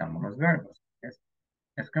 Utilizamos los verbos.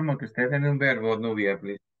 Es como que usted denme un verbo, Nubia,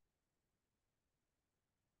 please.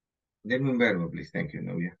 Denme un verbo, please. Thank you,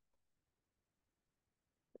 Nubia.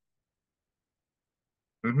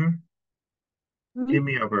 Give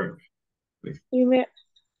me a verb, please.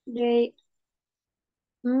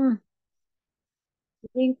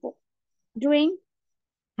 Drink.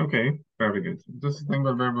 Okay, very good. Entonces tengo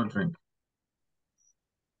el verbo drink.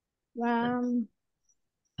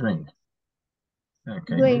 Drink.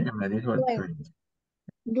 Okay, Drink. me dijo drink.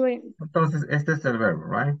 Drink. Entonces, este es el verbo,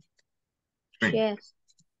 right? Drink. Yes.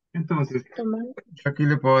 Entonces, yo aquí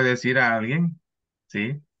le puedo decir a alguien,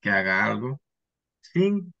 ¿sí? Que haga algo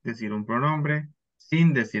sin decir un pronombre,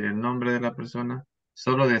 sin decir el nombre de la persona,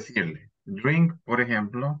 solo decirle, drink, por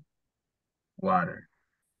ejemplo, water,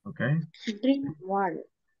 ¿ok? Drink water.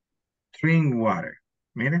 Drink water.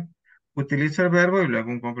 Mire, utiliza el verbo y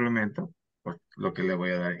luego un complemento, por lo que le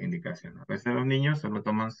voy a dar indicación. A veces los niños solo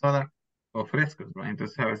toman soda o frescos, ¿no?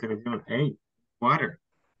 Entonces a veces les digo, hey, water.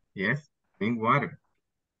 Yes, drink water.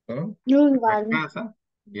 So, Drink en la water. casa,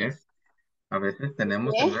 yes. A veces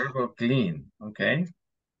tenemos el verbo clean, ¿ok?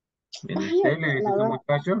 Viene usted, le dice a su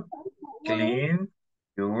muchacho, clean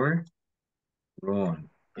your room.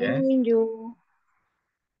 Yes.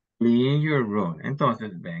 Clean your room.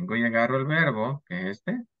 Entonces, vengo y agarro el verbo, que es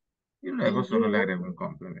este, y luego solo le agrego un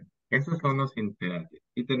complemento. Esos son los imperativos.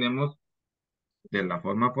 Y tenemos de la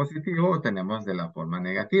forma positiva o tenemos de la forma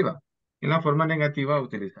negativa. En la forma negativa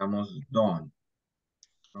utilizamos don't.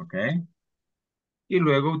 ¿Ok? Y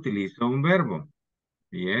luego utilizo un verbo.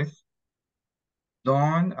 Yes.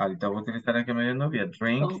 Don't, ahorita voy a utilizar el que me dio novia.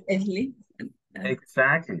 Drink. Sleep.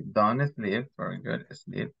 Exactly. Don't sleep. Very good.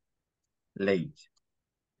 Sleep late.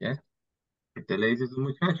 Yes. Usted le dice a su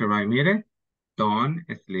muchacho, right? Mire, don't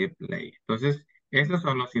sleep late. Entonces, esos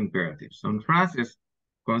son los imperatives. Son frases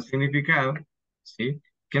con significado, ¿sí?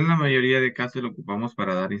 Que en la mayoría de casos lo ocupamos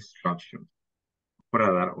para dar instructions,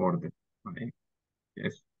 para dar orden, ¿vale?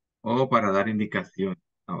 Yes. O para dar indicación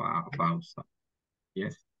about something.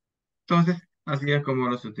 Yes. Entonces, así es como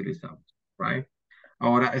los utilizamos, right?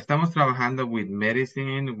 Ahora, estamos trabajando with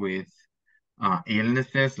medicine, with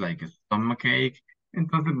illnesses like stomachache.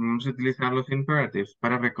 Entonces, vamos a utilizar los imperatives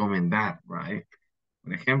para recomendar, right?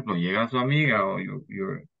 Por ejemplo, llega su amiga o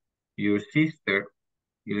your sister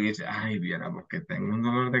y le dice, ay, viera, porque tengo un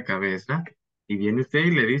dolor de cabeza. Y viene usted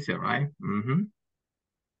y le dice, right?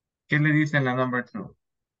 ¿Qué le dice en la number 2?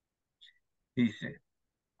 Dice,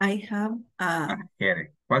 I have a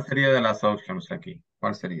headache. ¿Cuál sería de las options aquí?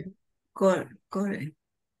 ¿Cuál sería? correct.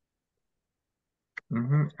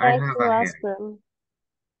 I have a headache.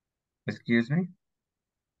 Excuse me?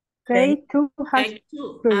 Say two Take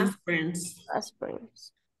two aspirins.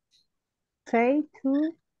 Say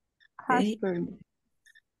two aspirin.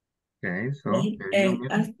 Okay, so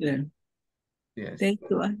Aspirin. yes. Take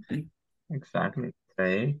two aspirin. Exactly.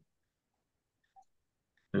 Say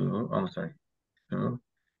two, I'm sorry, two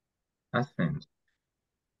aspirins.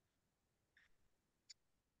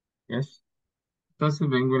 Yes. Entonces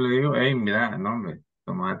vengo y le digo, hey, mira, no, hombre,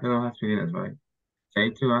 tomate 2 aspirinas, right?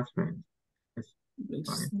 Say 2 aspirins. Yes.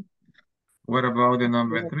 Fine. What about the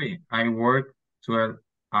number 3? I work 12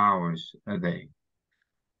 hours a day.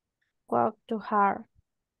 Work too hard.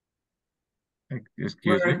 Excuse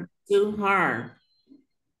me? Work too hard.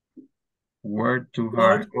 Work too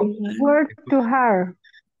hard. Work too hard.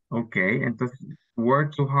 Okay, entonces,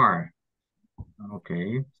 work too hard. Ok,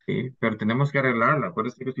 sí, pero tenemos que arreglarla. Por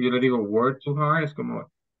eso que si yo le digo work too hard, es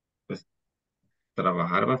como, pues,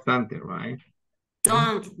 trabajar bastante, right?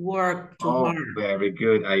 Don't work too Oh, hard. very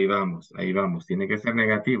good. Ahí vamos, ahí vamos. Tiene que ser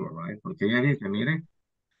negativo, right? Porque ella dice, mire,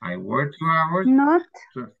 I work 2 hours. Not,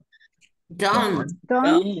 Don't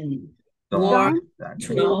don't, work don't, Exactly.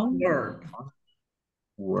 too don't hard.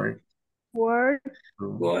 Work work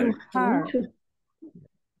too hard.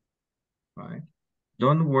 right?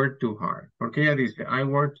 Don't work too hard. Porque ella dice, I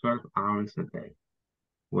work 12 hours a day.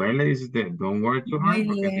 Well, le dice usted, don't work too hard,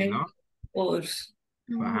 porque si no, vas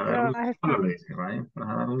a dar un solo, le dice, right? Vas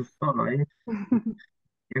a dar un solo ahí.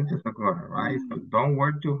 ¿Quién te socorre, right? So don't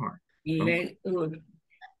work too hard.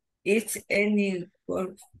 It's any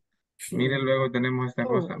work. Mire, luego tenemos esta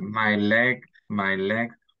cosa. My legs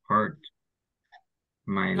hurt.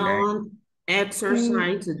 My leg. Don't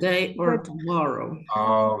exercise today or tomorrow.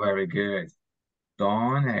 Oh, very good.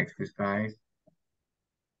 Don't exercise.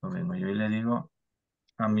 Lo mismo, yo le digo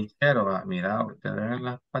a mi chero, mira, usted ve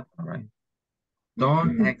las patas, right?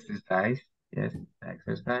 Don't exercise. Yes,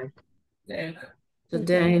 exercise.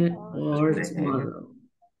 Today or tomorrow.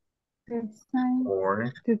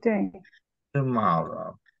 Or Today.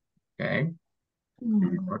 tomorrow. Okay.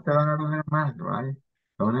 No te van a doler más, right?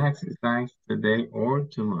 Don't exercise today or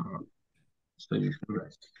tomorrow. So you can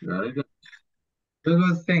rest. Very good.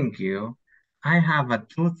 Well, thank you. I have a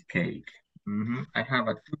toothache. I have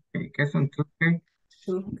a toothache. ¿Qué es un toothache?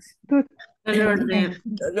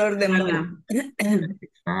 Dolor de muela.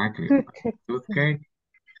 Exactly. Toothache.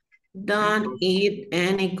 Don't eat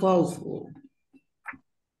any cold food.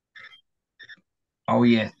 Oh,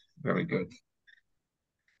 yes. Very good.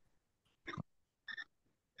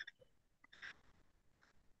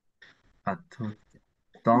 A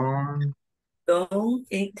toothache. Don't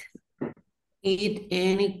eat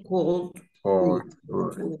any cold food.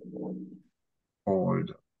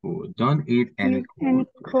 Cold food. Don't eat any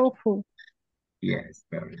cold food. Yes,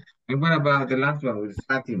 very. And what about the last one with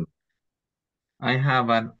Fatima? I have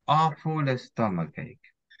an awful stomachache.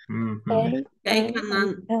 Take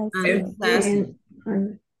an antacid.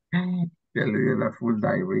 Ya le dio la full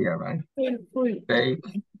diarrhea, right? Take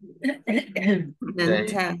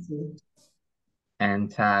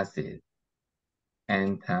antacid.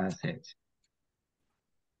 Antacid.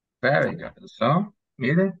 Very good. So,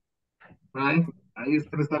 mire, right? Ahí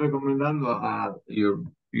usted está recomendando a to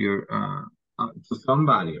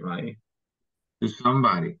somebody, right? To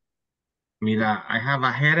somebody. Mira, I have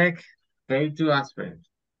a headache. Take 2 aspirin.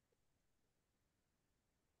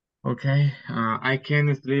 Okay. I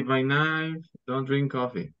can't sleep by night. Don't drink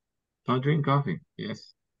coffee. Don't drink coffee.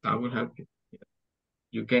 Yes, that will help you.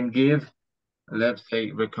 You can give, let's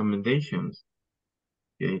say, recommendations.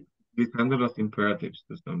 Okay. Usando los imperatives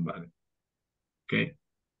to somebody. Okay.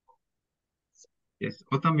 Yes.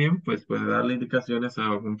 O también, pues, puede darle indicaciones a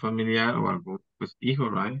algún familiar o algún, pues, hijo,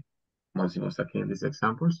 right? Como decimos aquí en these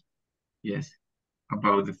examples. Yes.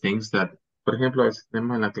 About the things that, por ejemplo,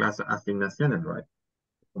 tenemos en la clase asignaciones, right?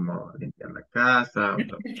 Como limpiar la casa, o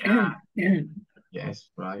trabajar. Yes,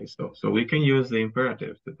 right. So we can use the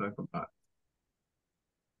imperatives to talk about.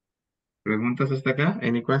 ¿Preguntas hasta acá?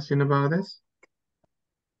 Any question about this?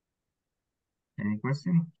 Any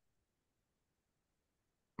question?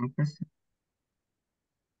 One question?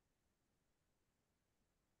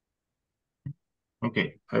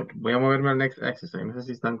 Okay, voy a moverme al next exercise. No sé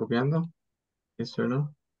si están copiando. Yes or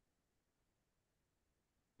no?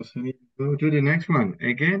 So we go to the next one.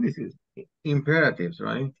 Again, this is imperatives,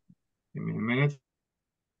 right? Give me a minute.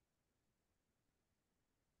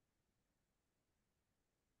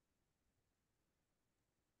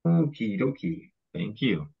 Okie dokie. Thank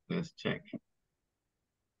you. Let's check.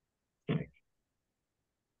 Check.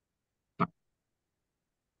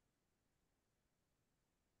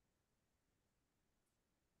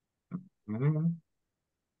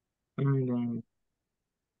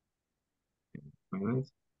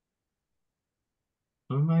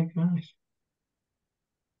 Oh my gosh.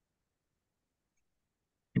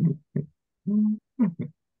 Oh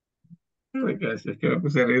my gosh, es que me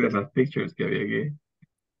puse a reír de las pictures que había aquí.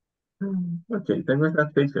 Okay, tengo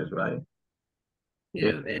estas pictures, right?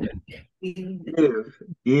 Give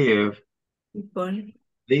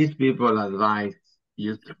these people advice.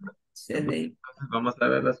 Vamos a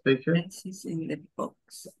ver las pictures.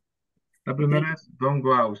 La primera es don't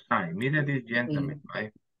go outside. Mira this gentleman,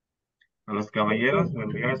 right? A los caballeros,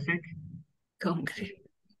 when they are sick. Okay.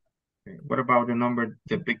 What about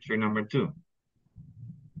the picture number 2?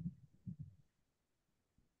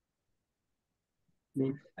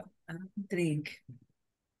 Drink.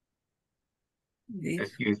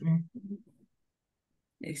 Excuse me.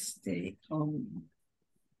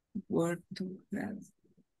 Word to class.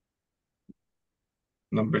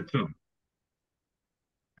 Number 2.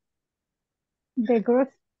 The gross,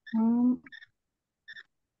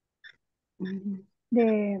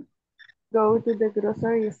 the Go to the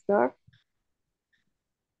grocery store.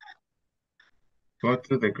 Go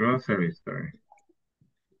to the grocery store.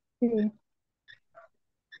 sí.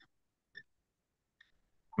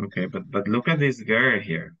 Okay, but look at this girl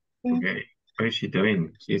here. Sí. Okay, what is she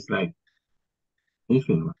doing? She's like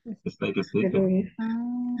sleeping. It's like a sleeping.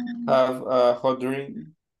 Have a hot drink.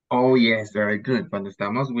 Oh yes, very good. Cuando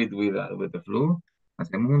estamos with the flu,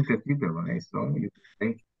 hacemos un tecito, right? So you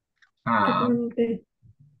can say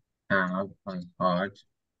have a hot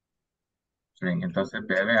drink. Entonces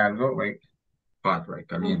bebe algo, right? Hot, right?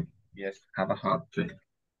 Caliente. Yes, have a hot drink.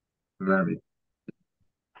 Very good.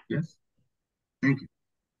 Yes. Thank you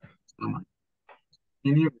so much.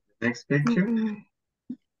 Continue with the next picture.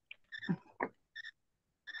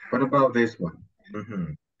 What about this one?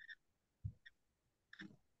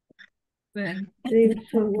 Drink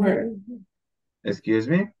some water. Excuse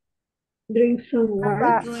me? Drink some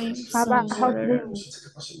water. Have a hot drink.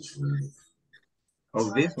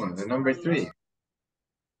 Oh, this one, the number 3.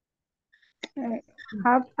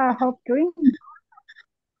 Have a hot drink.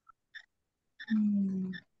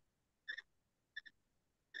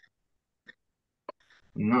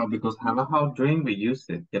 No, because have a hot drink, we use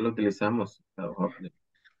it. Ya lo utilizamos. Hot drink.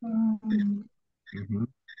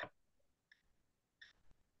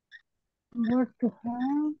 What to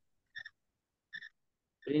have?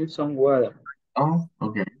 Drink some water. Oh,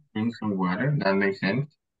 okay. Drink some water. That makes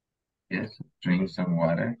sense. Yes, drink some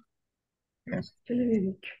water. Yes.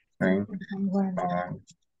 Drink some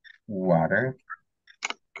water.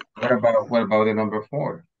 What about the number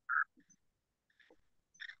 4?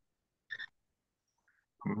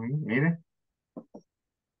 Mire.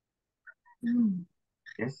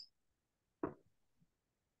 Yes.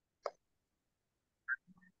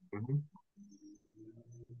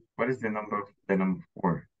 What is the number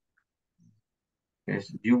 4?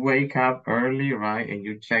 Yes, you wake up early, right? And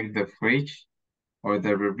you check the fridge or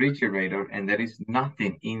the refrigerator and there is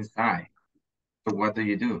nothing inside. So what do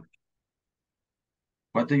you do?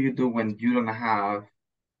 What do you do when you don't have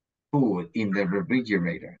food in the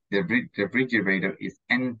refrigerator? The refrigerator is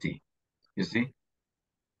empty. You see?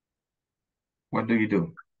 What do you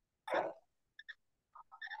do?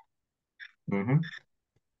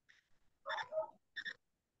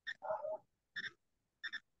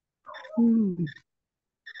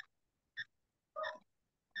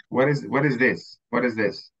 What is this? What is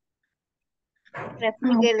this?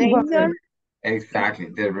 Refrigerator. Exactly,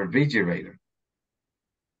 the refrigerator.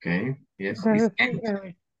 Okay, yes, it's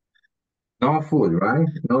empty. No food, right?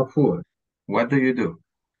 No food. What do you do?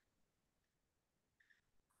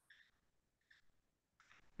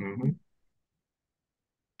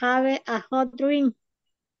 Have a hot drink.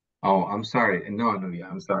 Oh, I'm sorry. No, yeah,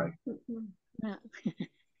 I'm sorry. No.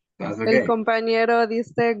 That's okay. El compañero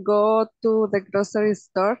dice go to the grocery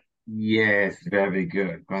store. Yes, very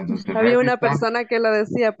good. Cuando se Había una repita- persona que lo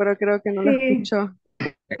decía, pero creo que no lo escuchó.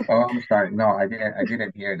 Oh, I'm sorry. No, I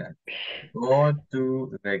didn't hear that. Go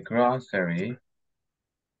to the grocery.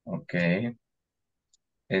 Okay.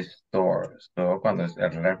 Store. So, cuando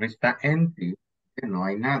el refri está empty, que no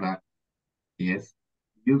hay nada. Yes.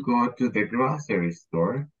 You go to the grocery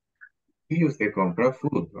store. Y usted compra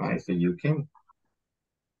food, right? So you can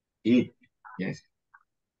eat. Yes.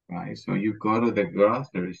 Right. So you go to the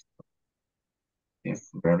grocery store. Yes.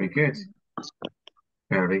 Very good.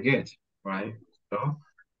 Very good. Right. So,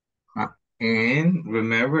 and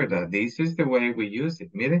remember that this is the way we use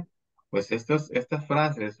it. Mire, pues estas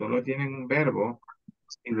frases solo tienen un verbo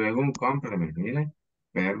y luego un complemento. Mire,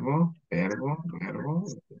 verbo, verbo, verbo,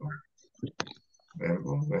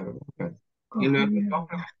 verbo, verbo, verbo. Y luego un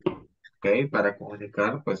complemento. Ok, para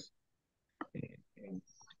comunicar, pues,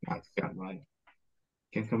 acción, right?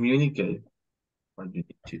 Can communicate what you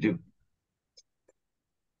need to do.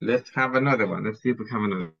 Let's have another one. Let's see if we have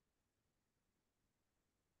another.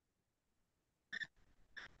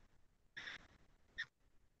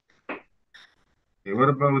 Okay, what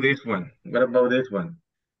about this one? What about this one?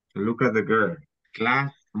 Look at the girl.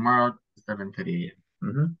 Class tomorrow, 7:30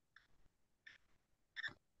 a.m.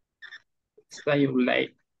 Stay up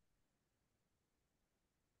late.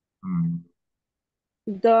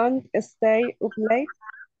 Don't stay up late.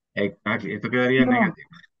 Exactly. Esto quedaría No. negativo.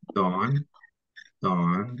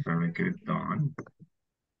 Don't, very good, don't.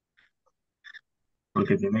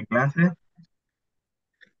 Porque tiene clase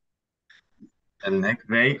el next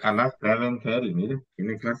day a las 7:30. Mire,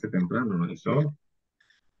 tiene clase temprano, ¿no? So,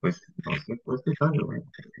 pues no se puede usar, right?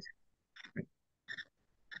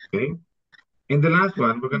 Okay. And the last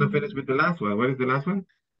one, we're going to finish with the last one. What is the last one?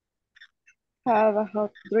 Have a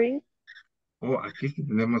hot drink. Oh, aquí sí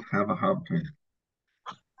tenemos have a hot drink.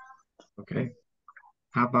 Okay.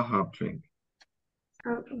 Have a hot drink.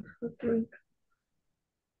 Have a hot drink.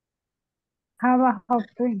 Have a hot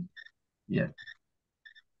drink. Yes.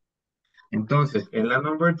 Entonces, en la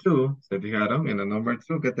number 2, ¿se fijaron? En la number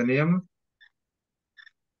 2 que teníamos.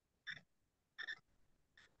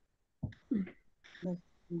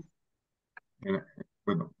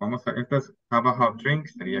 Bueno, vamos a, esta es have a hot drink,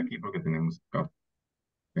 sería aquí porque tenemos cup.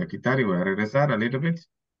 Voy a quitar y voy a regresar a little bit.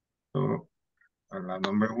 So, a la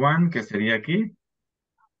number 1, que sería aquí.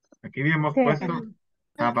 Aquí habíamos puesto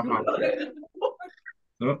have a hot drink.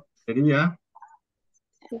 So, sería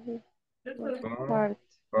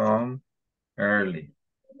from early.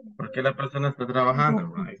 Porque la persona está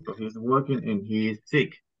trabajando, right? So he's working and he is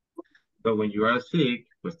sick. So when you are sick,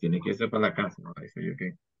 pues tiene que irse para la casa, right? So you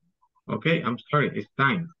can, okay, I'm sorry, it's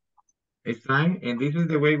time. It's time, and this is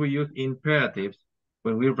the way we use imperatives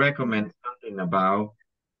when we recommend something about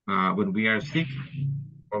when we are sick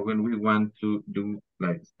or when we want to do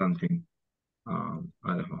like something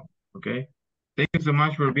at home, okay? Thank you so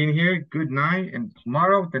much for being here. Good night, and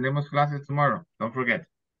tomorrow tenemos classes tomorrow. Don't forget.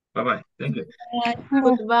 Bye-bye. Thank you.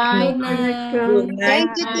 Goodbye. Good night.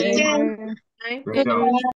 Thank you, teacher. Good job.